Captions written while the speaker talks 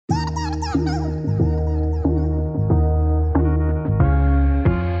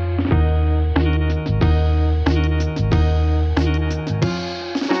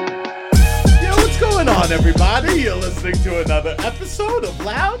on, everybody? You're listening to another episode of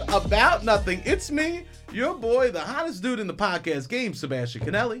Loud About Nothing. It's me, your boy, the hottest dude in the podcast game, Sebastian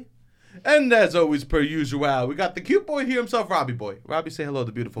Canelli. And as always, per usual, we got the cute boy here himself, Robbie Boy. Robbie, say hello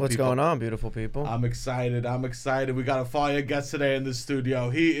to beautiful What's people. going on, beautiful people? I'm excited. We got a fire guest today in the studio.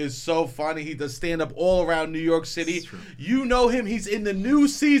 He is so funny. He does stand-up all around New York City. You know him. He's in the new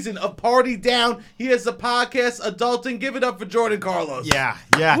season of Party Down. He has a podcast, Adulting. Give it up for Jordan Carlos. Yeah.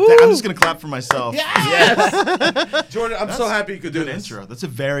 I'm just going to clap for myself. Yes! Jordan, I'm so happy you could do Good this. intro. That's a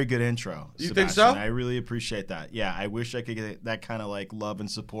very good intro. You Sebastian. think so? I really appreciate that. Yeah, I wish I could get that kind of like love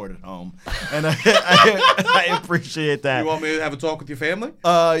and support at home. And I appreciate that. You want me to have a talk with your family?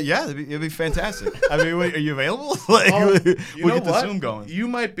 Yeah, it'd be fantastic. I mean, wait, are you available? Like, You we'll know get the what? Zoom going. You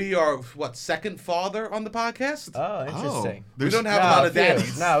might be our, second father on the podcast? Oh, interesting. We don't have No, a lot of few.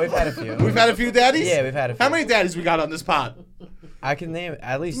 daddies. No, we've had a few. We've had a few daddies? Yeah, we've had a few. How many daddies we got on this pod? I can name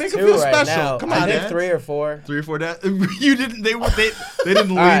at least Make 'em two feel right special. now. Come I on, think Dad. 3 or 4. 3 or 4 dads. You didn't. They didn't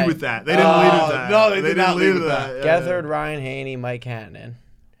lead right. with that. They didn't lead with that. No, they did not lead with that. Yeah. Gethard, Ryan Haney, Mike Hannon.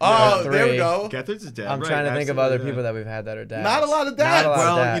 Oh, Number there we 3. go. Gethard's a dad. I'm right, trying to think of absolutely, other yeah. people that we've had that are dads. Not a lot of dads. Not a lot of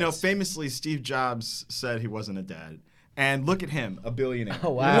Well, dads. you know, famously, Steve Jobs said he wasn't a dad. And look at him, a billionaire. Oh,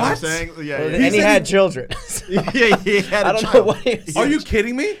 wow. You know what I'm What? saying? Yeah. Well, yeah. and he had children. Yeah, he had a I don't know child. what he was. Are you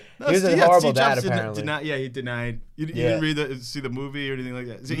kidding me? No, He was a yeah, horrible Steve Jobs dad, did apparently. not, he denied. You Yeah. didn't see the movie or anything like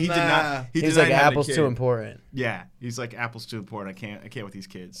that. So he Nah. did not. He He's denied like, having a apple's kid. too important. Yeah, he's like apples too important. I can't with these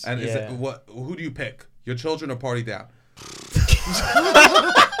kids. And is Yeah. it, who do you pick? Your children or Party Down?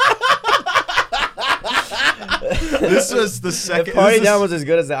 This was the second. If Party this is- Down was as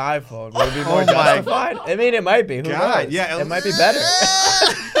good as the iPhone, would it be more Oh my justified? I mean, it might be. Who God, knows? yeah, it might be better.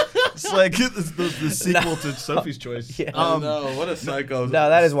 It's like the sequel to Sophie's Choice. Yeah. No, what a psycho. No,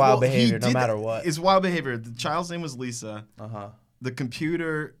 that is wild Well, he behavior, no did matter that. what. It's wild behavior. The child's name was Lisa. Uh-huh. The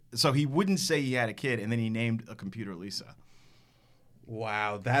computer. So he wouldn't say he had a kid, and then he named a computer Lisa.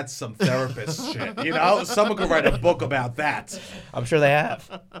 Wow, that's some therapist shit. You know, someone could write a book about that. I'm sure they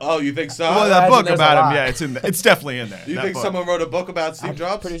have. Oh, you think so? Well, I that imagine book there's a about him, lot. yeah, it's in there. It's definitely in there. you that think book. someone wrote a book about Steve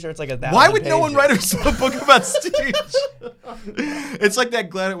Jobs? Pretty sure it's like 1,000 Why would no one pages. write a book about Steve? It's like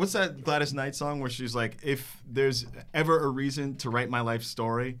that what's that Gladys Knight song where she's like, if there's ever a reason to write my life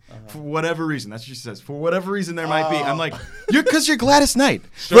story, for whatever reason, that's what she says, for whatever reason there might be. I'm like, because you're Gladys Knight.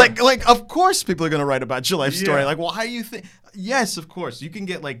 Sure. Like, of course people are going to write about your life story. Yeah. Like, well, how do you think? Yes, of course. You can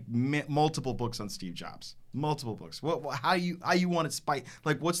get like multiple books on Steve Jobs. Multiple books. How you want it spice?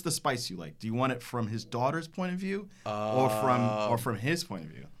 Like, what's the spice you like? Do you want it from his daughter's point of view, or from his point of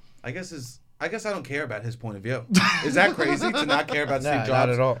view? I guess I don't care about his point of view. Is that crazy to not care about Nah, Steve Jobs? not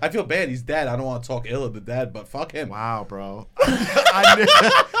at all. I feel bad. He's dead. I don't want to talk ill of the dead, but fuck him. Wow, bro.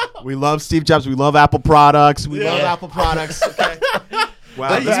 We love Steve Jobs. We love Apple products. We love Yeah. Apple products. Okay. Wow,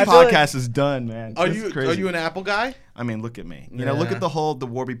 But this I feel like- podcast is done, man. Are This is crazy. you an Apple guy? I mean, look at me. You know, look Yeah. at the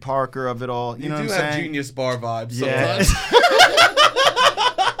Warby Parker of it all. You know do what I'm have saying? Genius Bar vibes Yeah. sometimes.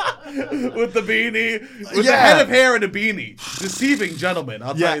 With the beanie, with the Yeah. head of hair and a beanie, deceiving gentlemen. I'll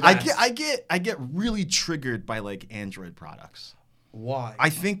tell Yeah, you that. I get really triggered by like Android products. Why? I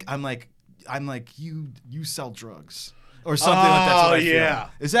think I'm like you sell drugs or something like that. That's what I feel. Yeah.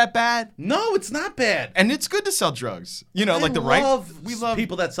 Is that bad? No, it's not bad. And it's good to sell drugs. You know, like the right. We love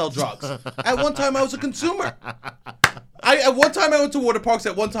people that sell drugs. At one time, I was a consumer. At one time I went to water parks.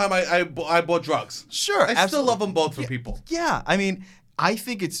 At one time, I bought drugs. Sure, I still absolutely. love them both for people. Yeah, I mean, I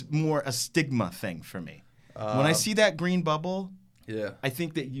think it's more a stigma thing for me. When I see that green bubble, Yeah. I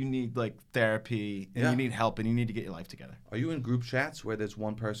think that you need like therapy and Yeah. you need help and you need to get your life together. Are you in group chats where there's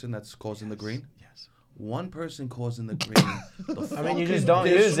one person that's causing the green? Yes. One person causing the green. I mean, you just don't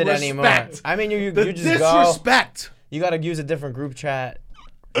use it anymore. Disrespect. I mean, you The just go. disrespect. You got to use a different group chat.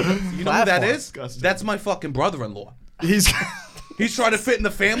 You know who that Platform. is? Disgusting. That's my fucking brother-in-law. He's He's trying to fit in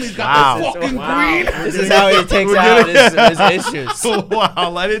the family. He's got Wow. the fucking Wow. green. This is how he takes out his issues.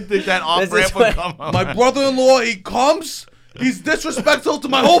 wow, I didn't think that off This is ramp would what- come up. My brother-in-law, he comes. He's disrespectful to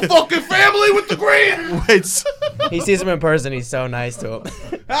my whole fucking family with the green. Wait. He sees him in person. He's so nice to him.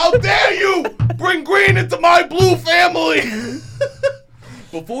 How dare you bring green into my blue family?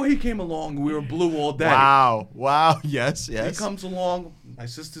 Before he came along, we were blue all day. Wow. Yes. He Yes. comes along. My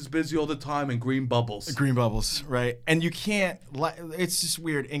sister's busy all the time and green bubbles. Green bubbles, right? And you can't. It's just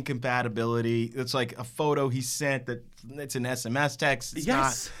weird incompatibility. It's like a photo he sent that it's an SMS text. It's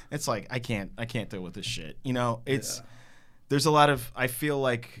Yes. not. It's like I can't deal with this shit. You know, it's there's a lot of. I feel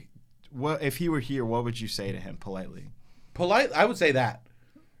like, what if he were here? What would you say to him politely? Polite, I would say that.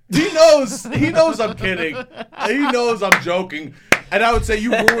 He knows I'm kidding. He knows I'm joking. And I would say,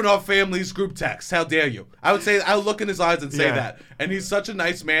 you ruin our family's group text. How dare you? I would look in his eyes and say that. And he's such a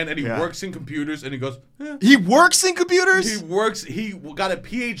nice man, and he works in computers, and he goes, He works in computers? He got a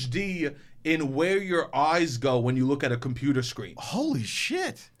PhD in where your eyes go when you look at a computer screen. Holy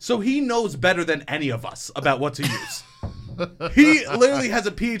shit. So he knows better than any of us about what to use. He literally has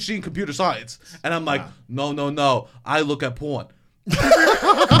a PhD in computer science. And I'm like, no. I look at porn.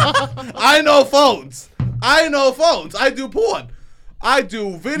 I know phones. I do porn. I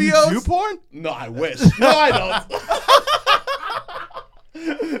do videos. You do porn? No, I wish. No, I don't.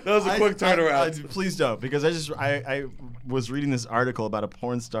 That was a quick turnaround. Please don't, because I was reading this article about a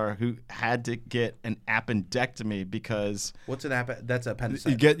porn star who had to get an appendectomy because What's an that's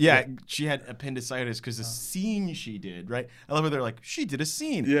appendicitis? She had appendicitis because the scene she did, right? I love how they're like, she did a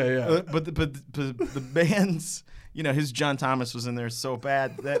scene. Yeah. But the band's, his John Thomas was in there so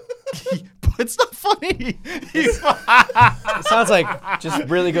bad that it's not funny. It sounds like just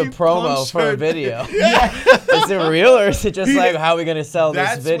really good promo for a video. Is it real, or is it just like, how are we going to sell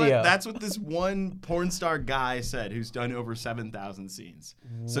this video? That's what this one porn star guy said who's done over 7,000 scenes.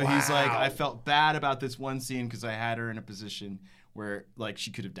 So he's like, I felt bad about this one scene because I had her in a position where like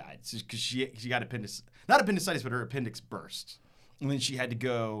she could have died. Because she got not appendicitis, but her appendix burst. And then she had to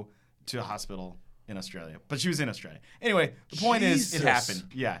go to a hospital in Australia, but she was in Australia. Anyway, the point is, it happened.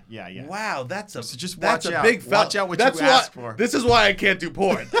 Yeah. Wow, that's a big fella. Watch out what you ask for. This is why I can't do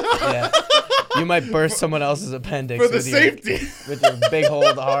porn. Yeah. You might burst someone else's appendix for the safety with your big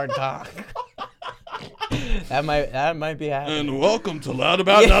old hard cock. That might be happening. And welcome to Loud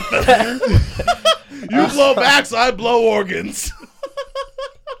About Nothing. You blow backs, I blow organs.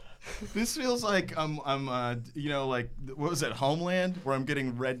 This feels like like what was it, Homeland, where I'm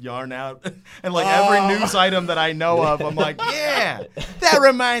getting red yarn out, and like every news item that I know of, I'm like, yeah, that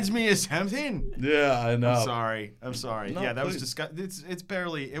reminds me of something. Yeah, I know. I'm sorry. No, that was disgusting. It's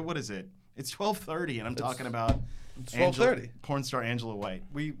barely. What is it? It's 12:30, and I'm talking about 12:30. Porn star Angela White.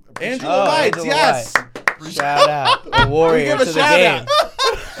 Angela White, yes. Shout out, a warrior to the game.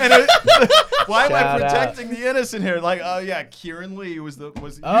 And why am I protecting the innocent here? Like, Kieran Lee was. Kieran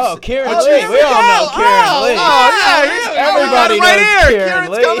Lee. We all know Kieran Lee. Everybody knows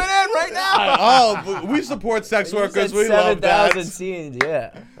Kieran's coming in right now. We support sex workers. We love that. 7,000 scenes.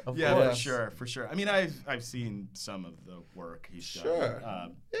 Yeah. Of course. For sure. I mean, I've seen some of the work he's done. Sure.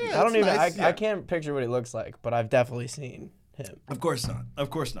 I can't picture what he looks like, but I've definitely seen him. Of course not.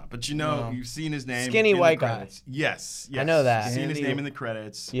 But you've seen his name. Skinny in white the guy. Credits. Yes. I know that. You've seen his name in the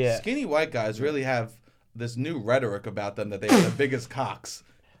credits. Yeah. Skinny white guys really have this new rhetoric about them that they have the biggest cocks.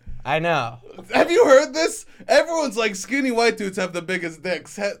 I know. Have you heard this? Everyone's like, skinny white dudes have the biggest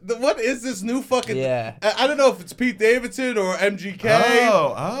dicks. What is this new fucking... Yeah. I don't know if it's Pete Davidson or MGK.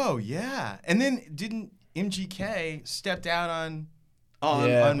 Oh, yeah. And then didn't MGK stepped out on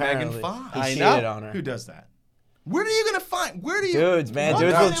Megan Fox? I know. On her. Who does that? Where are you going to find... Dudes, man.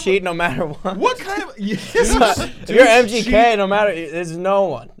 Dudes will cheat no matter what. What kind of... If you're MGK, no matter... There's no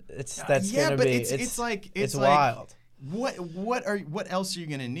one. It's wild. What else are you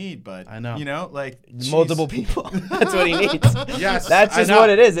gonna need? But I know, multiple people. That's what he needs. Yes, that's just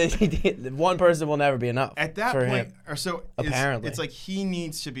what it is. One person will never be enough. At that point, or so apparently, it's like he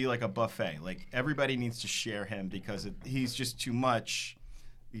needs to be like a buffet. Like everybody needs to share him because he's just too much.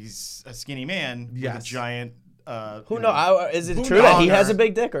 He's a skinny man with a giant. Who knows? Is it true that he has a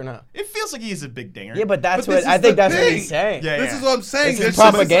big dick or not? It feels like he's a big dinger. Yeah, but that's what I think. That's what he's saying. Yeah, this is what I'm saying. This is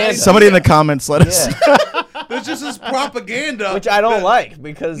propaganda. Somebody in the comments let us. There's just this propaganda, which I don't like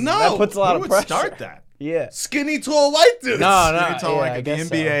because that puts a lot of pressure. Start that. Yeah. Skinny tall white dudes. No. Skinny tall white. The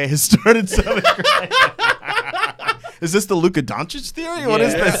NBA has started selling. Is this the Luka Doncic theory? What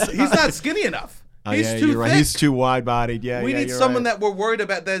is this? He's not skinny enough. He's too thick. Right. He's too wide-bodied. Yeah, we need someone that we're worried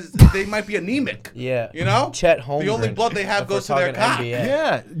about that they might be anemic. Yeah, you know, Chet Holmgren. The only blood they have goes to their cock.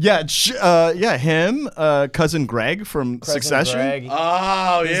 NBA. Yeah. Him, cousin Greg from Succession. Greg.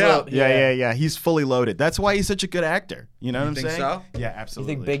 Oh yeah. He's fully loaded. That's why he's such a good actor. You know what I'm saying? So? Yeah,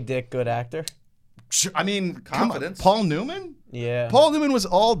 absolutely. You think big dick good actor? I mean, confidence. Paul Newman. Yeah. Paul Newman was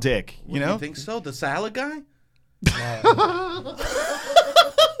all dick. You know? You think so? The salad guy.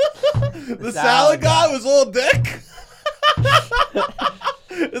 The salad guy was all dick?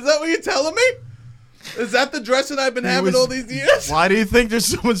 Is that what you're telling me? Is that the dressing I've been having all these years? Why do you think there's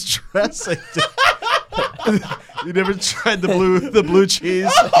so much dressing? You never tried the blue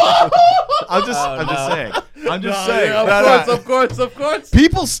cheese? I'm just saying. Yeah, of course.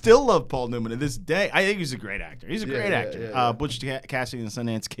 People still love Paul Newman to this day. I think he's a great actor. He's a great actor. Butch Cassidy and the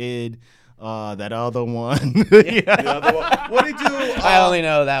Sundance Kid. That other one. The other one. What did he do? I only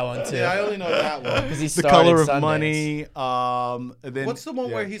know that one too. Yeah, I only know that one. Because he The started Color of Sundance. Money. And then, What's the one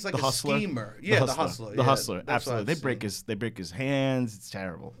where he's like The a Hustler? schemer? Yeah, the Hustler. The Yeah, Hustler. that's what Absolutely. I've They break his hands. It's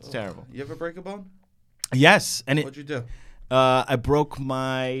terrible. It's terrible. You ever break a bone? Yes, and What'd you do? I broke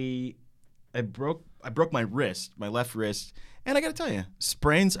my wrist, my left wrist, and I got to tell you,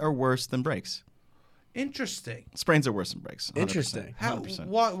 sprains are worse than breaks. Interesting. Sprains are worse than breaks. 100%. Interesting. How? 100%.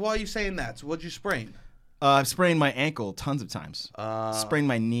 Why are you saying that? So what'd you sprain? I've sprained my ankle tons of times. Sprained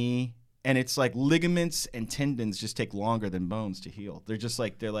my knee, and it's like ligaments and tendons just take longer than bones to heal.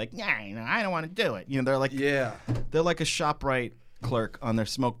 They're like, yeah, I don't want to do it. They're like, Yeah. they're like a ShopRite clerk on their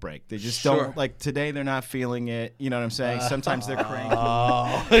smoke break. They just Sure. don't like today. They're not feeling it. You know what I'm saying? Sometimes they're cranky.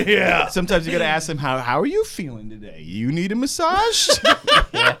 Oh, yeah. Sometimes you got to ask them, how are you feeling today? You need a massage?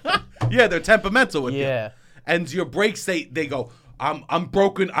 Yeah, they're temperamental with you. Yeah. And your breaks, they go, I'm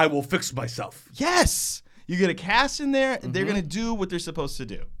broken. I will fix myself. Yes. You get a cast in there. They're going to do what they're supposed to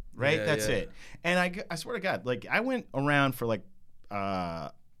do. Right? Yeah, That's yeah. it. And I swear to God, like I went around for like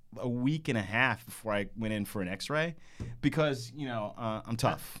a week and a half before I went in for an x-ray because, I'm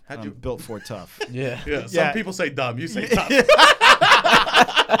tough. How'd I'm you- built for tough. Yeah. Yeah. Some Yeah. people say dumb. You say tough.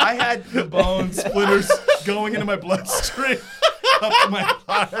 I had the bone splinters going into my bloodstream up to my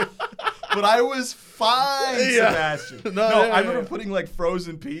heart. But I was fine, Yeah. Sebastian. No, No, yeah, I remember yeah. putting like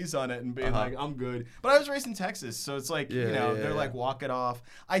frozen peas on it and being like, I'm good. But I was raised in Texas, so it's like, Yeah, they're yeah. like, walk it off.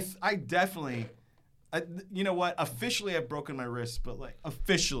 I definitely, you know what? Officially, I've broken my wrist, but like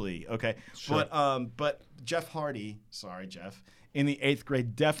officially, okay. Sure. But Jeff Hardy, sorry, Jeff, in the 8th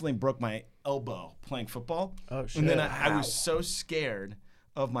grade, definitely broke my elbow playing football. Oh, shit. And then I was so scared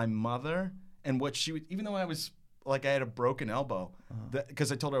of my mother and what she would, even though I was like I had a broken elbow,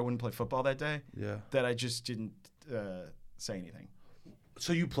 because I told her I wouldn't play football that day. Yeah. That I just didn't say anything.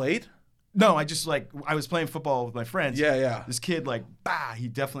 So you played? No, I just I was playing football with my friends. Yeah, yeah. This kid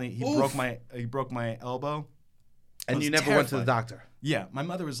he Oof. broke my elbow. I And was you never went to the terrified. doctor? Yeah, my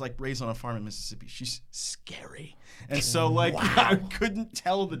mother was raised on a farm in Mississippi. She's scary, and so I couldn't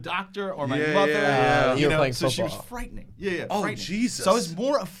tell the doctor or my Yeah, mother. yeah, yeah. You were playing so she was football. frightening. Yeah. Oh, frightening. Jesus. So I was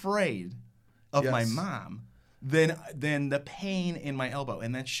more afraid of my Yes. mom than the pain in my elbow,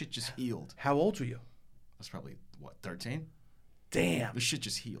 and that shit just healed. How old were you? I was probably 13. Damn. The shit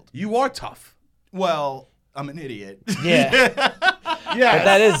just healed. You are tough. Well, I'm an idiot. Yeah. Yeah. But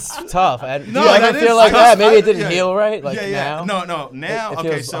that is tough. No, Do you ever that feel is like tough. that? Maybe it didn't Yeah. heal right. Like yeah. now. No. Now, It okay.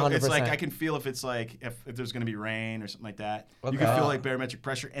 feels So it's like 100%. I can feel if it's like if there's gonna be rain or something like that. You Okay. can feel like barometric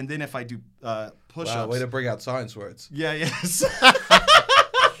pressure, and then if I do push-ups. Wow, way to bring out science words. Yeah. Yes.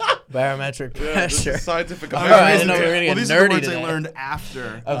 Barometric This pressure. is scientific. All right, I didn't know we were well, gonna these get are the nerdy words today. I learned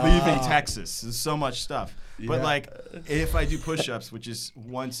after Okay. leaving Texas. There's so much stuff. But Yeah. like, if I do push-ups, which is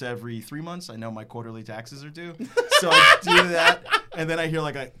once every 3 months, I know my quarterly taxes are due. So I do that, and then I hear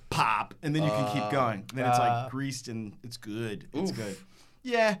like a pop, and then you can keep going. Then it's like greased and it's good. It's Oof. good.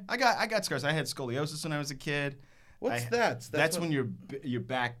 Yeah, I got scars. I had scoliosis when I was a kid. What's that? That's what- when your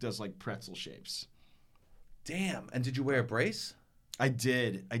back does like pretzel shapes. Damn. And did you wear a brace? I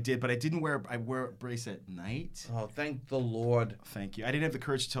did, but I didn't wear. I wear a brace at night. Oh, thank the Lord. Thank you. I didn't have the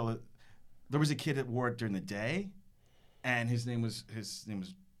courage to tell it. There was a kid that wore it during the day, and his name was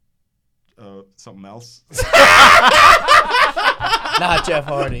something else. Not Jeff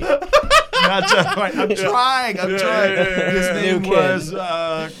Hardy. Not Jeff Hardy. I'm trying. His name New kid. was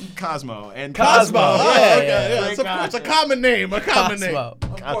Cosmo. And Cosmo. Oh, Yeah, okay. yeah. Yeah, it's a common name. A common name. Cosmo.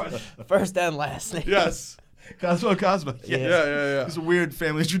 Of course. First and last name. Yes. Cosmo. Yeah, Yeah. yeah. It's a weird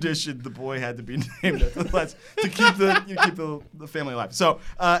family tradition. The boy had to be named after the last to keep the family alive. So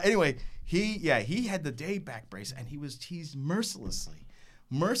anyway, he had the day back brace, and he was teased mercilessly.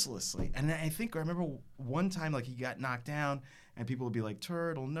 And I remember one time like he got knocked down, and people would be like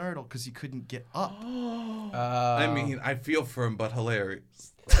turtle nerdle because he couldn't get up. I mean, I feel for him, but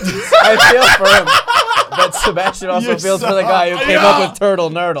hilarious. I feel for him. But Sebastian also You're feels so- for the guy who came Yeah. up with Turtle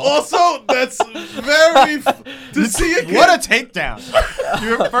Nerdle. Also, that's very to see a kid. What a takedown!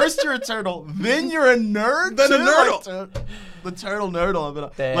 You're a turtle, then you're a nerd. Then a too? nerdle. Like, the turtle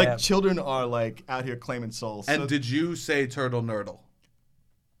nerdle. Damn. Like children are like out here claiming souls. And So did you say turtle nerdle?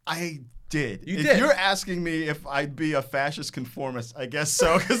 I did. You if did. you're asking me if I'd be a fascist conformist, I guess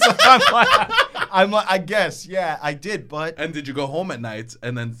so. Because I guess, yeah, I did. But And did you go home at night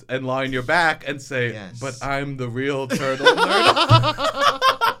and then lie on your back and say, Yes. "But I'm the real turtle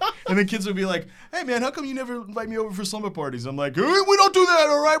nerdle"? and then kids would be like, "Hey man, how come you never invite me over for slumber parties?" I'm like, "Hey, we don't do that.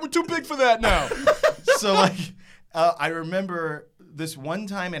 All right, we're too big for that now." So like, I remember this one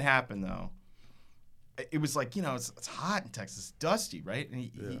time it happened though. it was like, it's hot in Texas, dusty, right? And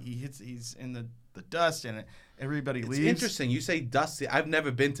he's in the dust, and everybody leaves. It's interesting. You say dusty. I've never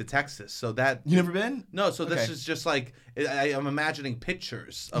been to Texas, so that You never been? no. So this Okay. is just like I'm imagining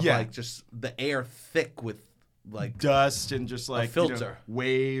pictures of Yeah. like just the air thick with like Dust and just like filter.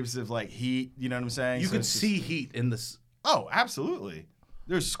 waves of like heat. You know what I'm saying? you So could it's just- see heat in this. Oh, absolutely.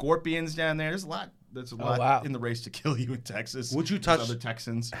 There's scorpions down there. There's a lot. There's a lot wow. in the race to kill you in Texas. Would you There's touch- other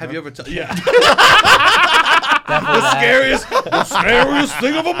Texans? Have you ever? Yeah. Definitely the scariest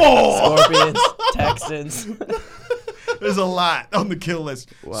thing of them all. Scorpions, Texans. There's a lot on the kill list.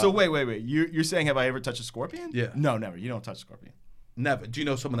 So wait. You're saying have I ever touched a scorpion? Yeah. No, never. You don't touch a scorpion. Never. Do you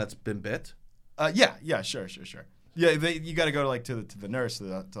know someone that's been bit? Yeah, sure. Yeah, you got to go to the nurse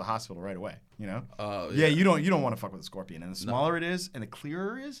to the hospital right away. Yeah. You don't want to fuck with a scorpion. And the smaller it is, and the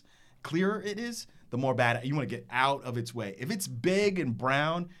clearer it is, the more bad you want to get out of its way. If it's big and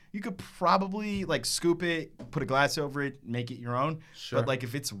brown, you could probably like scoop it, put a glass over it, make it your own. Sure. But like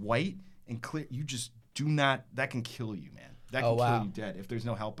if it's white and clear, you just do not. That can kill you, man. That Oh, can wow. kill you dead if there's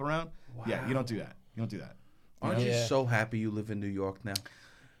no help around. Yeah, you don't do that. Aren't you Yeah. so happy you live in New York now?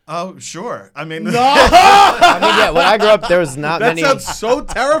 Oh, sure. I mean, I mean, yeah, when I grew up, there was not That many. sounds so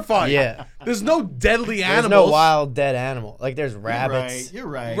terrifying. Yeah. There's no deadly There's animals. no wild dead animal. Like there's rabbits. You're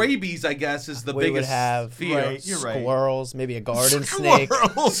right. Rabies, I guess, is the We would biggest have fear. Right, you're right. Squirrels, maybe a garden snake.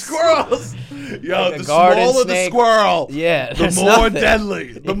 Squirrels. Yo, Like a the garden smaller the snake. squirrel, Yeah, the there's more nothing.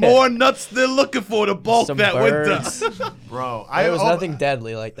 deadly. The Yeah. more nuts they're looking for to bulk Some that birds. winter. Bro, There was nothing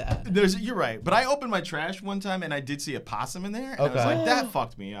deadly like that. You're right, but I opened my trash one time and I did see a possum in there, and I was Okay. like, that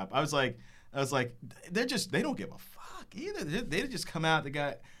fucked me up. I was like, they don't give a fuck either. They just come out.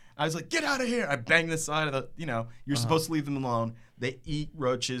 I was like, get out of here! I banged the side of the. You're supposed to leave them alone. They eat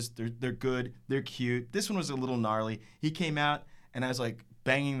roaches. They're good. They're cute. This one was a little gnarly. He came out and I was like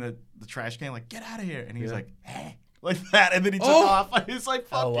banging the trash can, like, get out of here! And he was like, hey. Like that, and then he took off. I was like,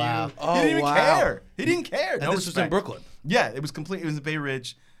 "Fuck Oh, wow. you!" Oh, He didn't even wow. care. He didn't care. And No this was in respect. Brooklyn. Yeah, it was complete. It was in Bay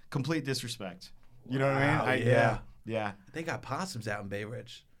Ridge. Complete disrespect. You know what I mean? Wow, Yeah. They got possums out in Bay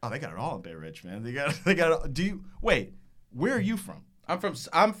Ridge. Oh, they got it all in Bay Ridge, man. They got it all. Wait, where are you from?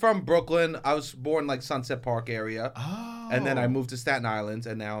 I'm from Brooklyn. I was born like Sunset Park area, Oh. and then I moved to Staten Island,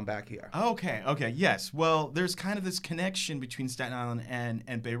 and now I'm back here. Okay, yes. Well, there's kind of this connection between Staten Island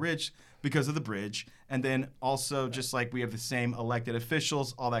and Bay Ridge because of the bridge, and then also just like we have the same elected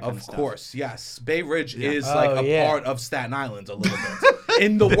officials, all that kind of Of stuff. course, yes. Bay Ridge is Oh, like a yeah. part of Staten Island a little bit.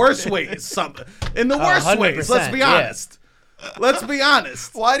 In the worst ways. In the worst ways. Let's 100%, be yeah. honest. Let's be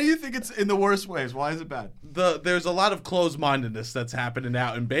honest. Why do you think it's in the worst ways? Why is it bad? There's a lot of closed-mindedness that's happening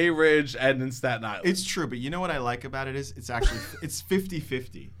out in Bay Ridge and in Staten Island. It's true, but you know what I like about it is it's actually it's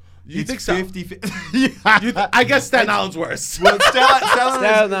 50-50. You It's think so? 50-50. Yeah. I guess Staten Island's worse. Well, Staten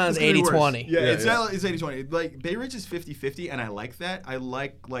Island's gonna be worse. 80-20. Yeah, Yeah, it's yeah. It's 80-20. Like Bay Ridge is 50-50, and I like that. I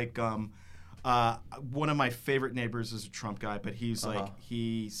like one of my favorite neighbors is a Trump guy, but he's like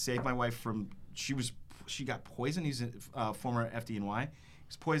he saved my wife from she got poisoned. He's a former FDNY. He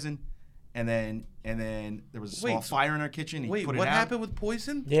was poisoned, and then there was a small Wait, fire in our kitchen. He Wait, put what it out. happened with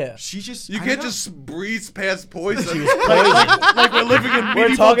poison? Yeah. She just You I can't don't know. just breeze past poison. Poison. like we're living in We're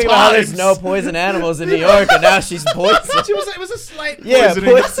medieval talking about how there's times. no poison animals in New York, and now she's poisoned. It was a slight Yeah,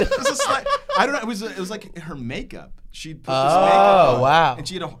 poisoning. poison. It was a slight. I don't know. It was like her makeup. She'd put this Oh, makeup on, wow. and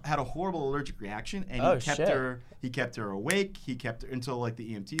she had a horrible allergic reaction, and Oh, he kept shit. her. He kept her awake. He kept her until like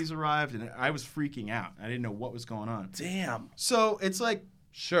the EMTs arrived, and I was freaking out. I didn't know what was going on. Damn. So it's like,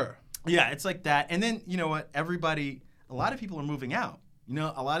 Sure. yeah, it's like that. And then you know what? A lot of people are moving out. You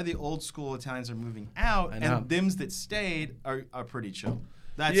know, a lot of the old school Italians are moving out, I know. and thems that stayed are pretty chill.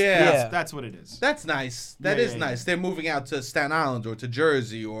 That's Yeah. that's what it is. That's nice. That is Yeah. nice. They're moving out to Staten Island or to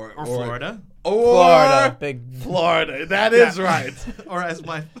Jersey or Florida. Or Florida, big. Florida. That is right. Or as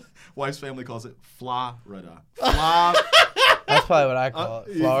my wife's family calls it, Florida. That's probably what I call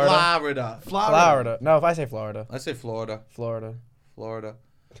it. Florida. Florida. No, if I say Florida, I say Florida. Florida. Florida.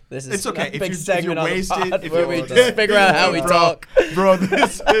 This is It's okay. a If big you're segment on wasted, the pod if where you're we just figure out how we Bro. talk. Bro,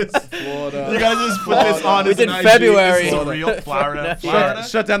 this is Florida. You gotta just put this on. We as did an IG. February. This is a real Florida. Yeah. Florida.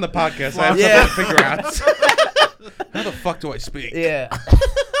 Shut down the podcast. I have Yeah. something to figure out. How the fuck do I speak? Yeah.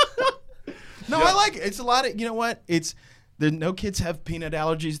 No, I like it. It's a lot of. You know what? No kids have peanut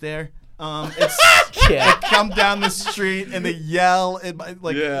allergies there. It's Yeah. come down the street and they yell.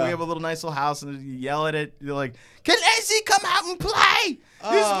 Like Yeah. we have a little nice little house and you yell at it. You're like, "Can Izzy come out and play?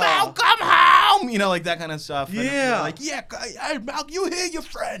 His Mal come home?" You know, like that kind of stuff. And Yeah. they're like, "Yeah, hey, Mal, you hear your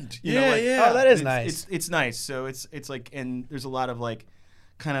friend?" You know, Yeah, like, yeah. Oh, that is it's, nice. It's nice. So it's like, and there's a lot of like,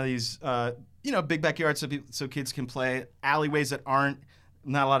 kind of these, big backyards so kids can play. Alleyways that aren't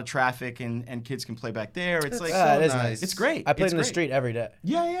not a lot of traffic, and kids can play back there. It's like it is nice. It's great. I played It's in the great. street every day.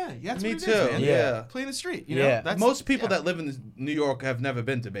 Yeah. That's Me what it too. is, man. Yeah. Play in the street. Yeah. That's, Most people that live in New York have never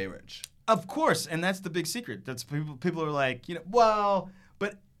been to Bay Ridge. Of course, and that's the big secret. That's people are like, well,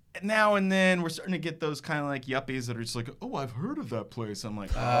 but now and then we're starting to get those kind of like yuppies that are just like, oh, I've heard of that place. I'm like,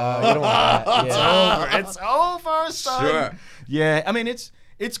 You don't want that. Yeah. it's over, son. Sure. Yeah, I mean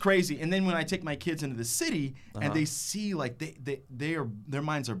it's crazy. And then when I take my kids into the city and they see like their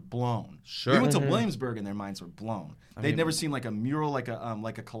minds are blown. Sure. We went to Williamsburg and their minds were blown. They'd never seen like a mural, like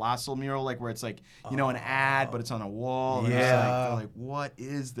a colossal mural, like where it's like an ad, but it's on a wall. And they're like, what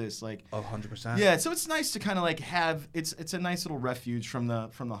is this? Like 100%. Yeah, so it's nice to kind of like have it's a nice little refuge from the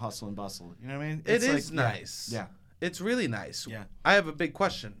hustle and bustle. You know what I mean? It It's is like, nice. Yeah. It's really nice. Yeah. I have a big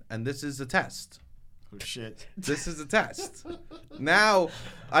question, and this is a test. Oh shit. This is a test. Now,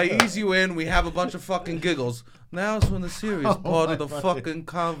 I ease you in. We have a bunch of fucking giggles. Now's when the serious part of the fucking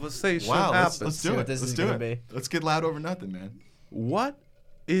conversation happens. Let's do See it. what this Let's is do gonna it. be. Let's get loud over nothing, man. What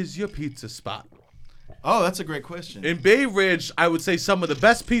is your pizza spot? Oh, that's a great question. In Bay Ridge, I would say some of the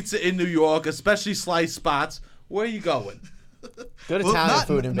best pizza in New York, especially slice spots. Where are you going? Good Well, Italian not-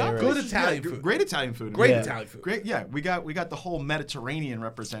 food in Bay not Ridge. good Italian food. Great Italian food. Great Yeah. Italian food. Great, yeah. We got the whole Mediterranean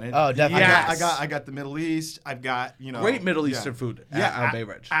represented. Oh, definitely. Yes. I got the Middle East. I've got Great Middle Eastern food at Bay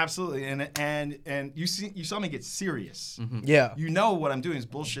Ridge. Absolutely. And you saw me get serious. Yeah. You know what I'm doing is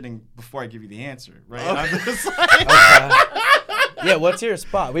bullshitting before I give you the answer, right? Okay. I'm just like, Yeah, what's your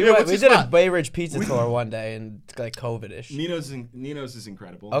spot? We what's we your did spot? a Bay Ridge pizza tour one day and like COVID-ish. Nino's is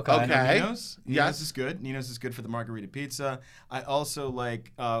incredible. Okay. Okay. Nino's Yes. is good. Nino's is good for the margarita pizza. I also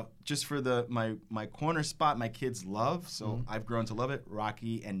like just for my corner spot my kids love. So I've grown to love it.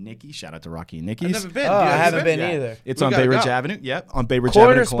 Rocky and Nikki. Shout out to Rocky and Nikki's. I've never been. Oh, I Yeah, haven't been Yeah. either. It's We on gotta Bay Ridge go. Avenue. Yep, on Bay Ridge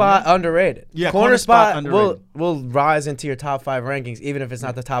Corner Avenue. spot underrated. Yeah, corner spot underrated. will rise into your top 5 rankings, even if it's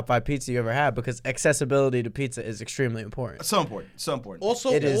not the top 5 pizza you ever had, because accessibility to pizza is extremely important. So important. So important.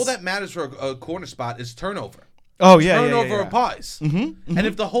 Also, It all is. that matters for a corner spot is turnover. Oh yeah, Turnover of pies. And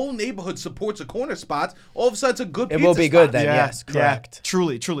if the whole neighborhood supports a corner spot, all of a sudden it's a good It pizza will be spot. good then. Yes, correct.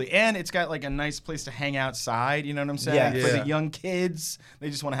 Truly. And it's got like a nice place to hang outside, you know what I'm saying? Yeah. For Yeah. the young kids, they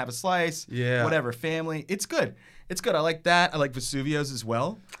just want to have a slice. Yeah. Whatever, family. It's good. I like that. I like Vesuvio's as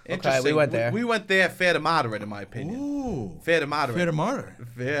well. Interesting. we went there. We went there fair to moderate, in my opinion. Ooh. Fair to moderate. Martyr.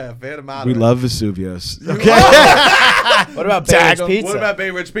 Fair to moderate. We love Vesuvio's. Okay. What about Bay Ridge Daggum. pizza? What about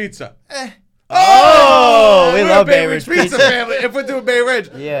Bay Ridge Pizza? Oh, we we're love a Bay Ridge Pizza pizza. family. If we're doing Bay Ridge,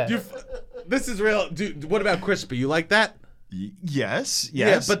 Yeah. This is real. Dude, what about crispy? You like that? Yes.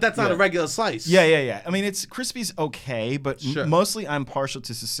 Yeah, but that's not a regular slice. Yeah. I mean, it's crispy's okay, but Sure. mostly I'm partial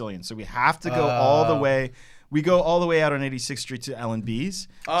to Sicilian, so we have to go all the way. We go all the way out on 86th Street to L&B's.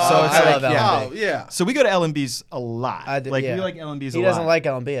 Oh, so it's I like, love L&B. Oh, yeah. So we go to L&B's a lot. I do, like yeah. we like L&B's a lot. He doesn't like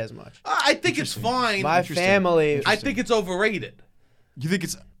L&B as much. I think it's fine. My family. I think it's overrated. You think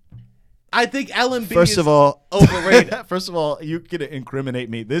it's I think L&B First is of all, overrated. First of all, you're gonna incriminate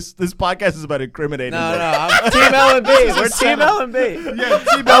me. This podcast is about incriminating. No, me. no, I'm Team L&B. We're Team L&B. Yeah,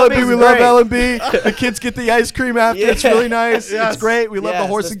 Team L&B. We L&B's love great. L&B. The kids get the ice cream after. It's Yeah. really nice. Yes. It's great. We love the Yes,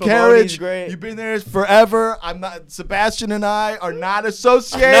 horse the and spumoni's carriage. great. You've been there forever. I'm not. Sebastian and I are not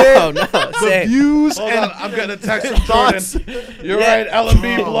associated. No, The same. views Hold and on, I'm getting a text from Jordan. thoughts. You're Yeah. right,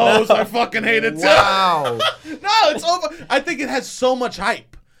 L&B blows. I fucking hate it too. Wow. No, it's over. I think it has so much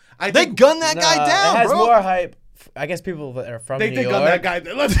hype. I They think gunned that guy down, it has bro. more hype. I guess people that are from they New gun York. that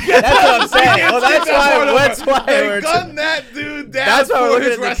guy. Let's get That's what I'm saying. Well, that's why they we're. gunned that dude down That's why for we're looking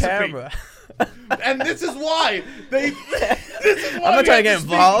his at the recipe. camera. And this is why they. This is why I'm not we trying to have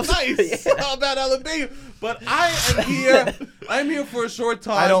get involved. speak Nice about L&B, but I am here. I'm here for a short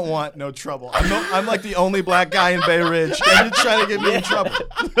time. I don't want no trouble. I'm like the only black guy in Bay Ridge, and you're trying to get me in trouble.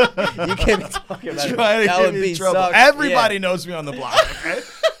 You can't be talking about Trying to get me in L&B trouble. sucks. Everybody knows me on the block. Okay.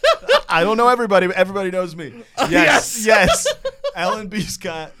 I don't know everybody, but everybody knows me. Yes. L&B's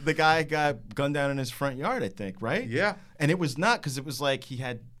the guy got gunned down in his front yard, I think, right? Yeah. And it was not because it was like he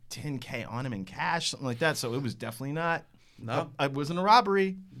had $10K on him in cash, something like that. So it was definitely not. No. It wasn't a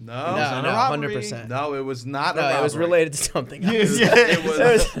robbery. No. No, not a no, robbery. 100%. No, it was not. No, a it was robbery. related to something else. Yeah. It was.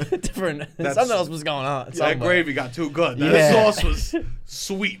 There was different. That's- Something else was going on. That somewhere. gravy got too good. That Yeah. sauce was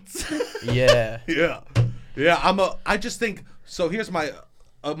sweet. Yeah. Yeah. I just think so. Here's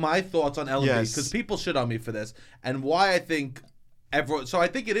my thoughts on L&B Yes. because people shit on me for this and why I think everyone. So I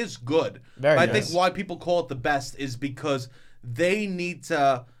think it is good. Very but I good. think why people call it the best is because they need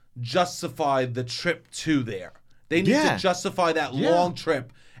to justify the trip to there. They need Yeah. to justify that Yeah. long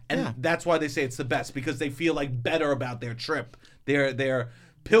trip, and Yeah. that's why they say it's the best because they feel like better about their trip, their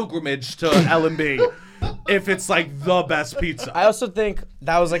pilgrimage to L&B. if it's like the best pizza. I also think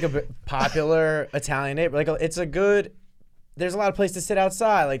that was like a popular Italian neighborhood. Like it's a good. There's a lot of places to sit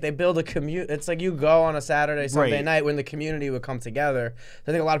outside. Like they build a commute. It's like you go on a Saturday, Sunday night when the community would come together.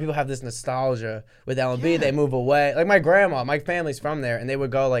 I think a lot of people have this nostalgia with L&B. They move away. Like my family's from there, and they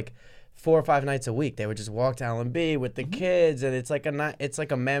would go like 4 or 5 nights a week. They would just walk to L&B with the kids, and it's like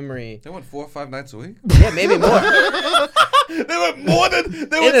a memory. They went 4 or 5 nights a week? Yeah, maybe more. They went more than in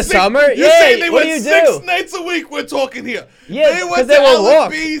the summer. You're yeah, saying they what went do you 6 do? nights a week. We're talking here. Yeah, because they would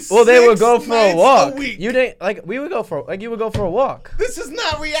walk. Well, they would go 6 for a nights walk. week. You didn't like. We would go for like you would go for a walk. This is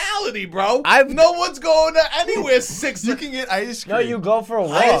not reality, bro. I've- no one's going to anywhere 6. You can get ice cream. No, you go for a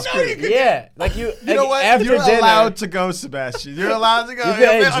walk. Ice cream. Yeah, like you. You know what? After You're dinner, allowed to go, Sebastian. You're allowed to go. You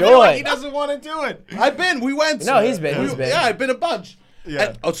can I feel like enjoy. he doesn't want to do it. I've been. We went. No, he's been. He's been. Yeah, I've been a bunch.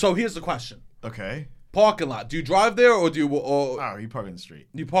 Yeah. So here's the question: Okay. parking lot. Do you drive there or do you? Or Oh, you park in the street.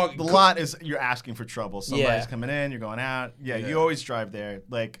 you park? The lot is you're asking for trouble. Somebody's Yeah. coming in, you're going out. Yeah, you always drive there.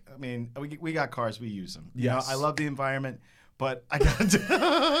 Like, I mean, we got cars, we use them. You know, Yes. I love the environment, but I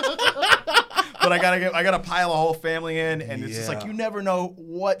gotta pile a whole family in, and it's just like Yeah. you never know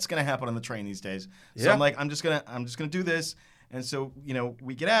what's gonna happen on the train these days. So Yeah. I'm like, I'm just gonna do this. And so,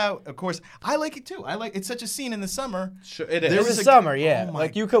 we get out. Of course, I like it too. It's such a scene in the summer. Sure, it is. There It's was the a- summer, yeah. oh my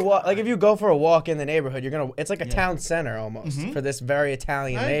Like you could walk. Like if you go for a walk in the neighborhood, it's like a town center almost for this very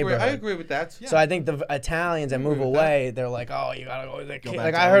Italian I agree. neighborhood. I agree with that. So I think the Italians that move with away, they're like, oh, you gotta go to the kid. back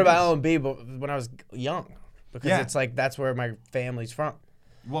Like to I heard about L&B's. L&B, but when I was young, because Yeah. it's like that's where my family's from.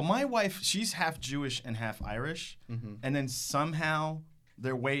 Well, my wife, she's half Jewish and half Irish, and then somehow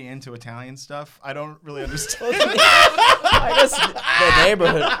their way into Italian stuff. I don't really understand. I guess the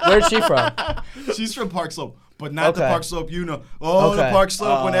neighborhood. Where's she from? She's from Park Slope, but not the Okay. Park Slope you know. Oh, the Okay. Park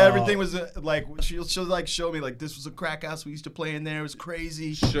Slope when everything was like she'll like show me like this was a crack house we used to play in there. It was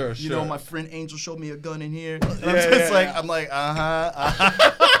crazy. Sure, You know, sure. my friend Angel showed me a gun in here. And Yeah, I'm like,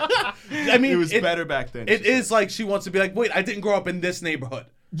 uh-huh. I mean, it was better back then. It is like she wants to be like, wait, I didn't grow up in this neighborhood.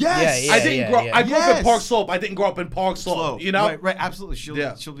 Yes. Yeah, I didn't grow. yeah. I grew up in Yes. Park Slope. I didn't grow up in Park Slope. Slow. You know. Right, absolutely.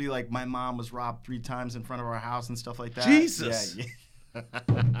 Yeah. She'll be like, my mom was robbed 3 times in front of our house and stuff like that. Jesus. Yeah.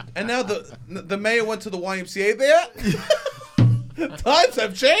 And now the mayor went to the YMCA there. Times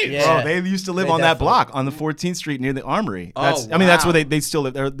have changed. Yeah. Oh, they used to live They on that definitely- block on the 14th Street near the Armory. Oh, I mean, that's wow. where they still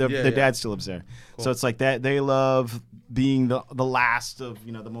live. Their Yeah, dad still lives there. So it's like that. They love being the last of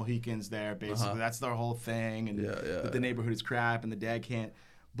the Mohicans there. Basically, that's their whole thing. And that the neighborhood is crap, and the dad can't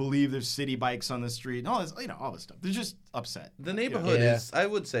believe there's city bikes on the street. And all this, all this stuff. They're just upset. The neighborhood Yeah. is. I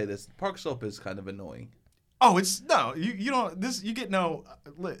would say this. Park Slope is kind of annoying. Oh, it's no. You don't. This you get no.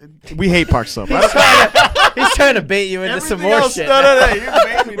 We hate Park Slope. He's trying to bait you into some Everything more else, shit. No. You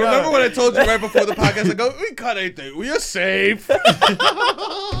made me. Remember when I told you right before the podcast? I go, we cut anything. We are safe.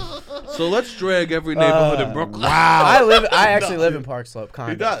 So let's drag every neighborhood in Brooklyn. Wow. I actually live in Park Slope, kind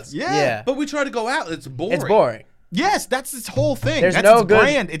He of. does. Yeah. But we try to go out. It's boring. It's boring. Yes, that's its whole thing. There's That's no its good-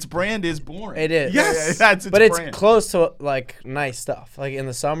 brand. Its brand is boring. It is. Yes. That's its But it's brand. close to like nice stuff. Like in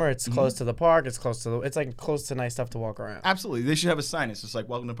the summer, it's close to the park. It's close to it's like close to nice stuff to walk around. Absolutely. They should have a sign. It's just like,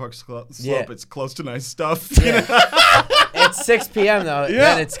 welcome to Park Slope. Yeah. It's close to nice stuff. It's 6 p.m. though. Yeah.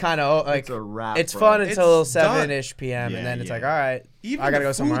 Then it's kind of like It's a wrap, it's bro. fun until It's done. 7ish p.m. Yeah, and then it's yeah. like, all right, Even I gotta the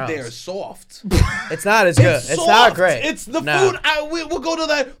go somewhere food else. there is soft. It's not as good. It's not soft. great. It's the No. food. We'll go to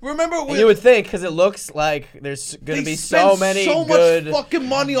that. Remember, And you would think because it looks like there's gonna they be spend so many so good. much fucking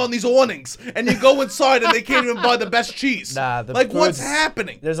money on these awnings, and you go inside and they can't even buy the best cheese. Nah, the like what's food's-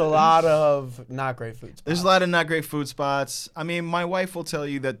 happening? There's a lot of not great food spots. There's a lot of not great food spots. I mean, my wife will tell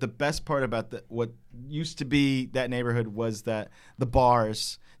you that the best part about what used to be that neighborhood was that the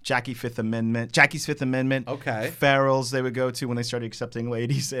bars, Jackie's Fifth Amendment, Okay. Farrell's they would go to when they started accepting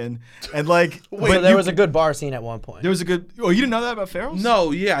ladies in, and like, So there was a good bar scene at one point. there was a good. Oh, you didn't know that about Farrell's?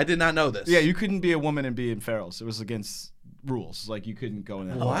 No, yeah, I did not know this. Yeah, you couldn't be a woman and be in Farrell's. It was against rules. Like you couldn't go in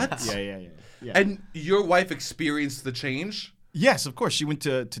there. What? Yeah. And your wife experienced the change. Yes, of course. She went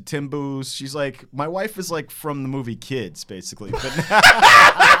to Timboo's. She's like, my wife is like from the movie Kids, basically. But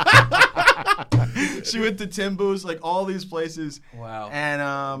she went to Timboo's, like all these places. Wow.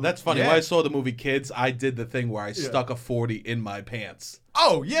 And That's funny. yeah. When I saw the movie Kids, I did the thing where I stuck a 40 in my pants.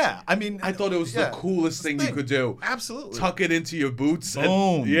 Oh yeah, I mean, I thought it was the coolest thing you could do. Absolutely. Tuck it into your boots. Boom.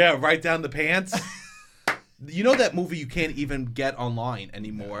 And, yeah, right down the pants. You know that movie you can't even get online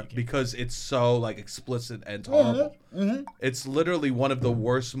anymore because it's so like explicit and horrible. It's literally one of the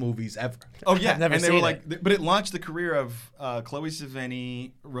worst movies ever. Oh yeah, I've never and they were seen like, but it launched the career of Chloe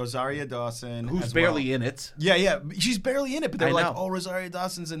Sevigny, Rosaria Dawson, Who's as barely well. in it. Yeah, she's barely in it, but they're I like, know. oh, Rosaria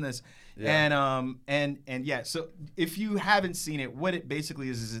Dawson's in this, Yeah. and yeah. So if you haven't seen it, what it basically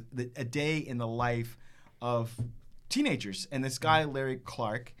is a day in the life teenagers, and this guy Larry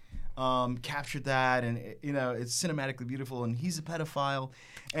Clark captured that, and it's cinematically beautiful, and he's a pedophile,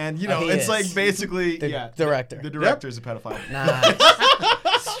 and it's like basically the director is a pedophile. Nah.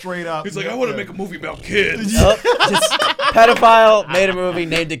 Straight up. He's like, I want to make a movie about kids. Just pedophile made a movie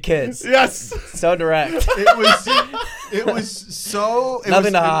named it Kids. Yes. So direct. It was so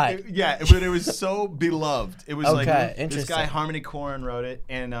nothing to hide. But it was so beloved. It was like this interesting. guy Harmony Korine wrote it,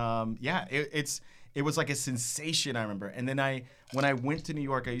 and it was like a sensation. I remember, and then when I went to New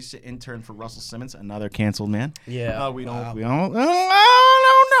York, I used to intern for Russell Simmons, another canceled man. Yeah. We don't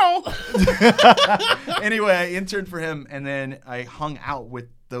know. Anyway, I interned for him, and then I hung out with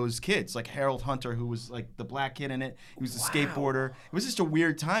those kids, like Harold Hunter, who was like the black kid in it. He was a skateboarder. It was just a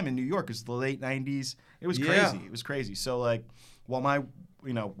weird time in New York. It was the late 90s. It was crazy. It was crazy. So like, while my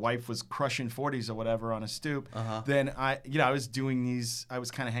wife was crushing 40s or whatever on a stoop, then I was doing these. I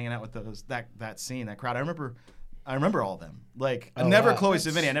was kind of hanging out with that scene, that crowd. I remember all of them. Like, never Chloe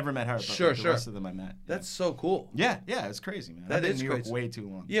Savini. I never met her, but the rest of them I met. That's so cool. Yeah, it was crazy, man. I've been in New York way too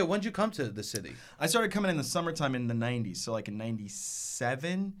long. Yeah, when'd you come to the city? I started coming in the summertime in the 90s. So like in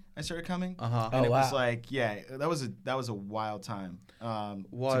 97, I started coming. And it was like, that was a wild time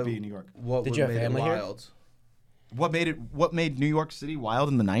to be in New York. Did you have family here? What made New York City wild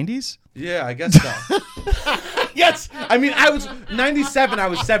in the 90s? Yeah, I guess so. Yes, I mean, I was 97. I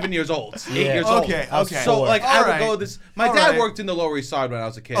was 7 years old, 8 years old. Okay. So like, I would go this. My dad worked in the Lower East Side when I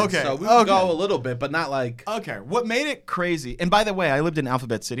was a kid. Okay. So we would go a little bit, but not like. Okay. What made it crazy? And by the way, I lived in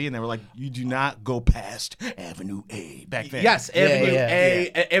Alphabet City, and they were like, "You do not go past Avenue A back then." Yes, Avenue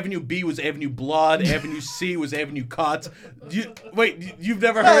A. Avenue B was Avenue Blood. Avenue C was Avenue Cut. You've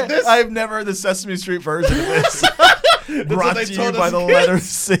never heard this? I've never heard the Sesame Street version of this. Brought to you by the letter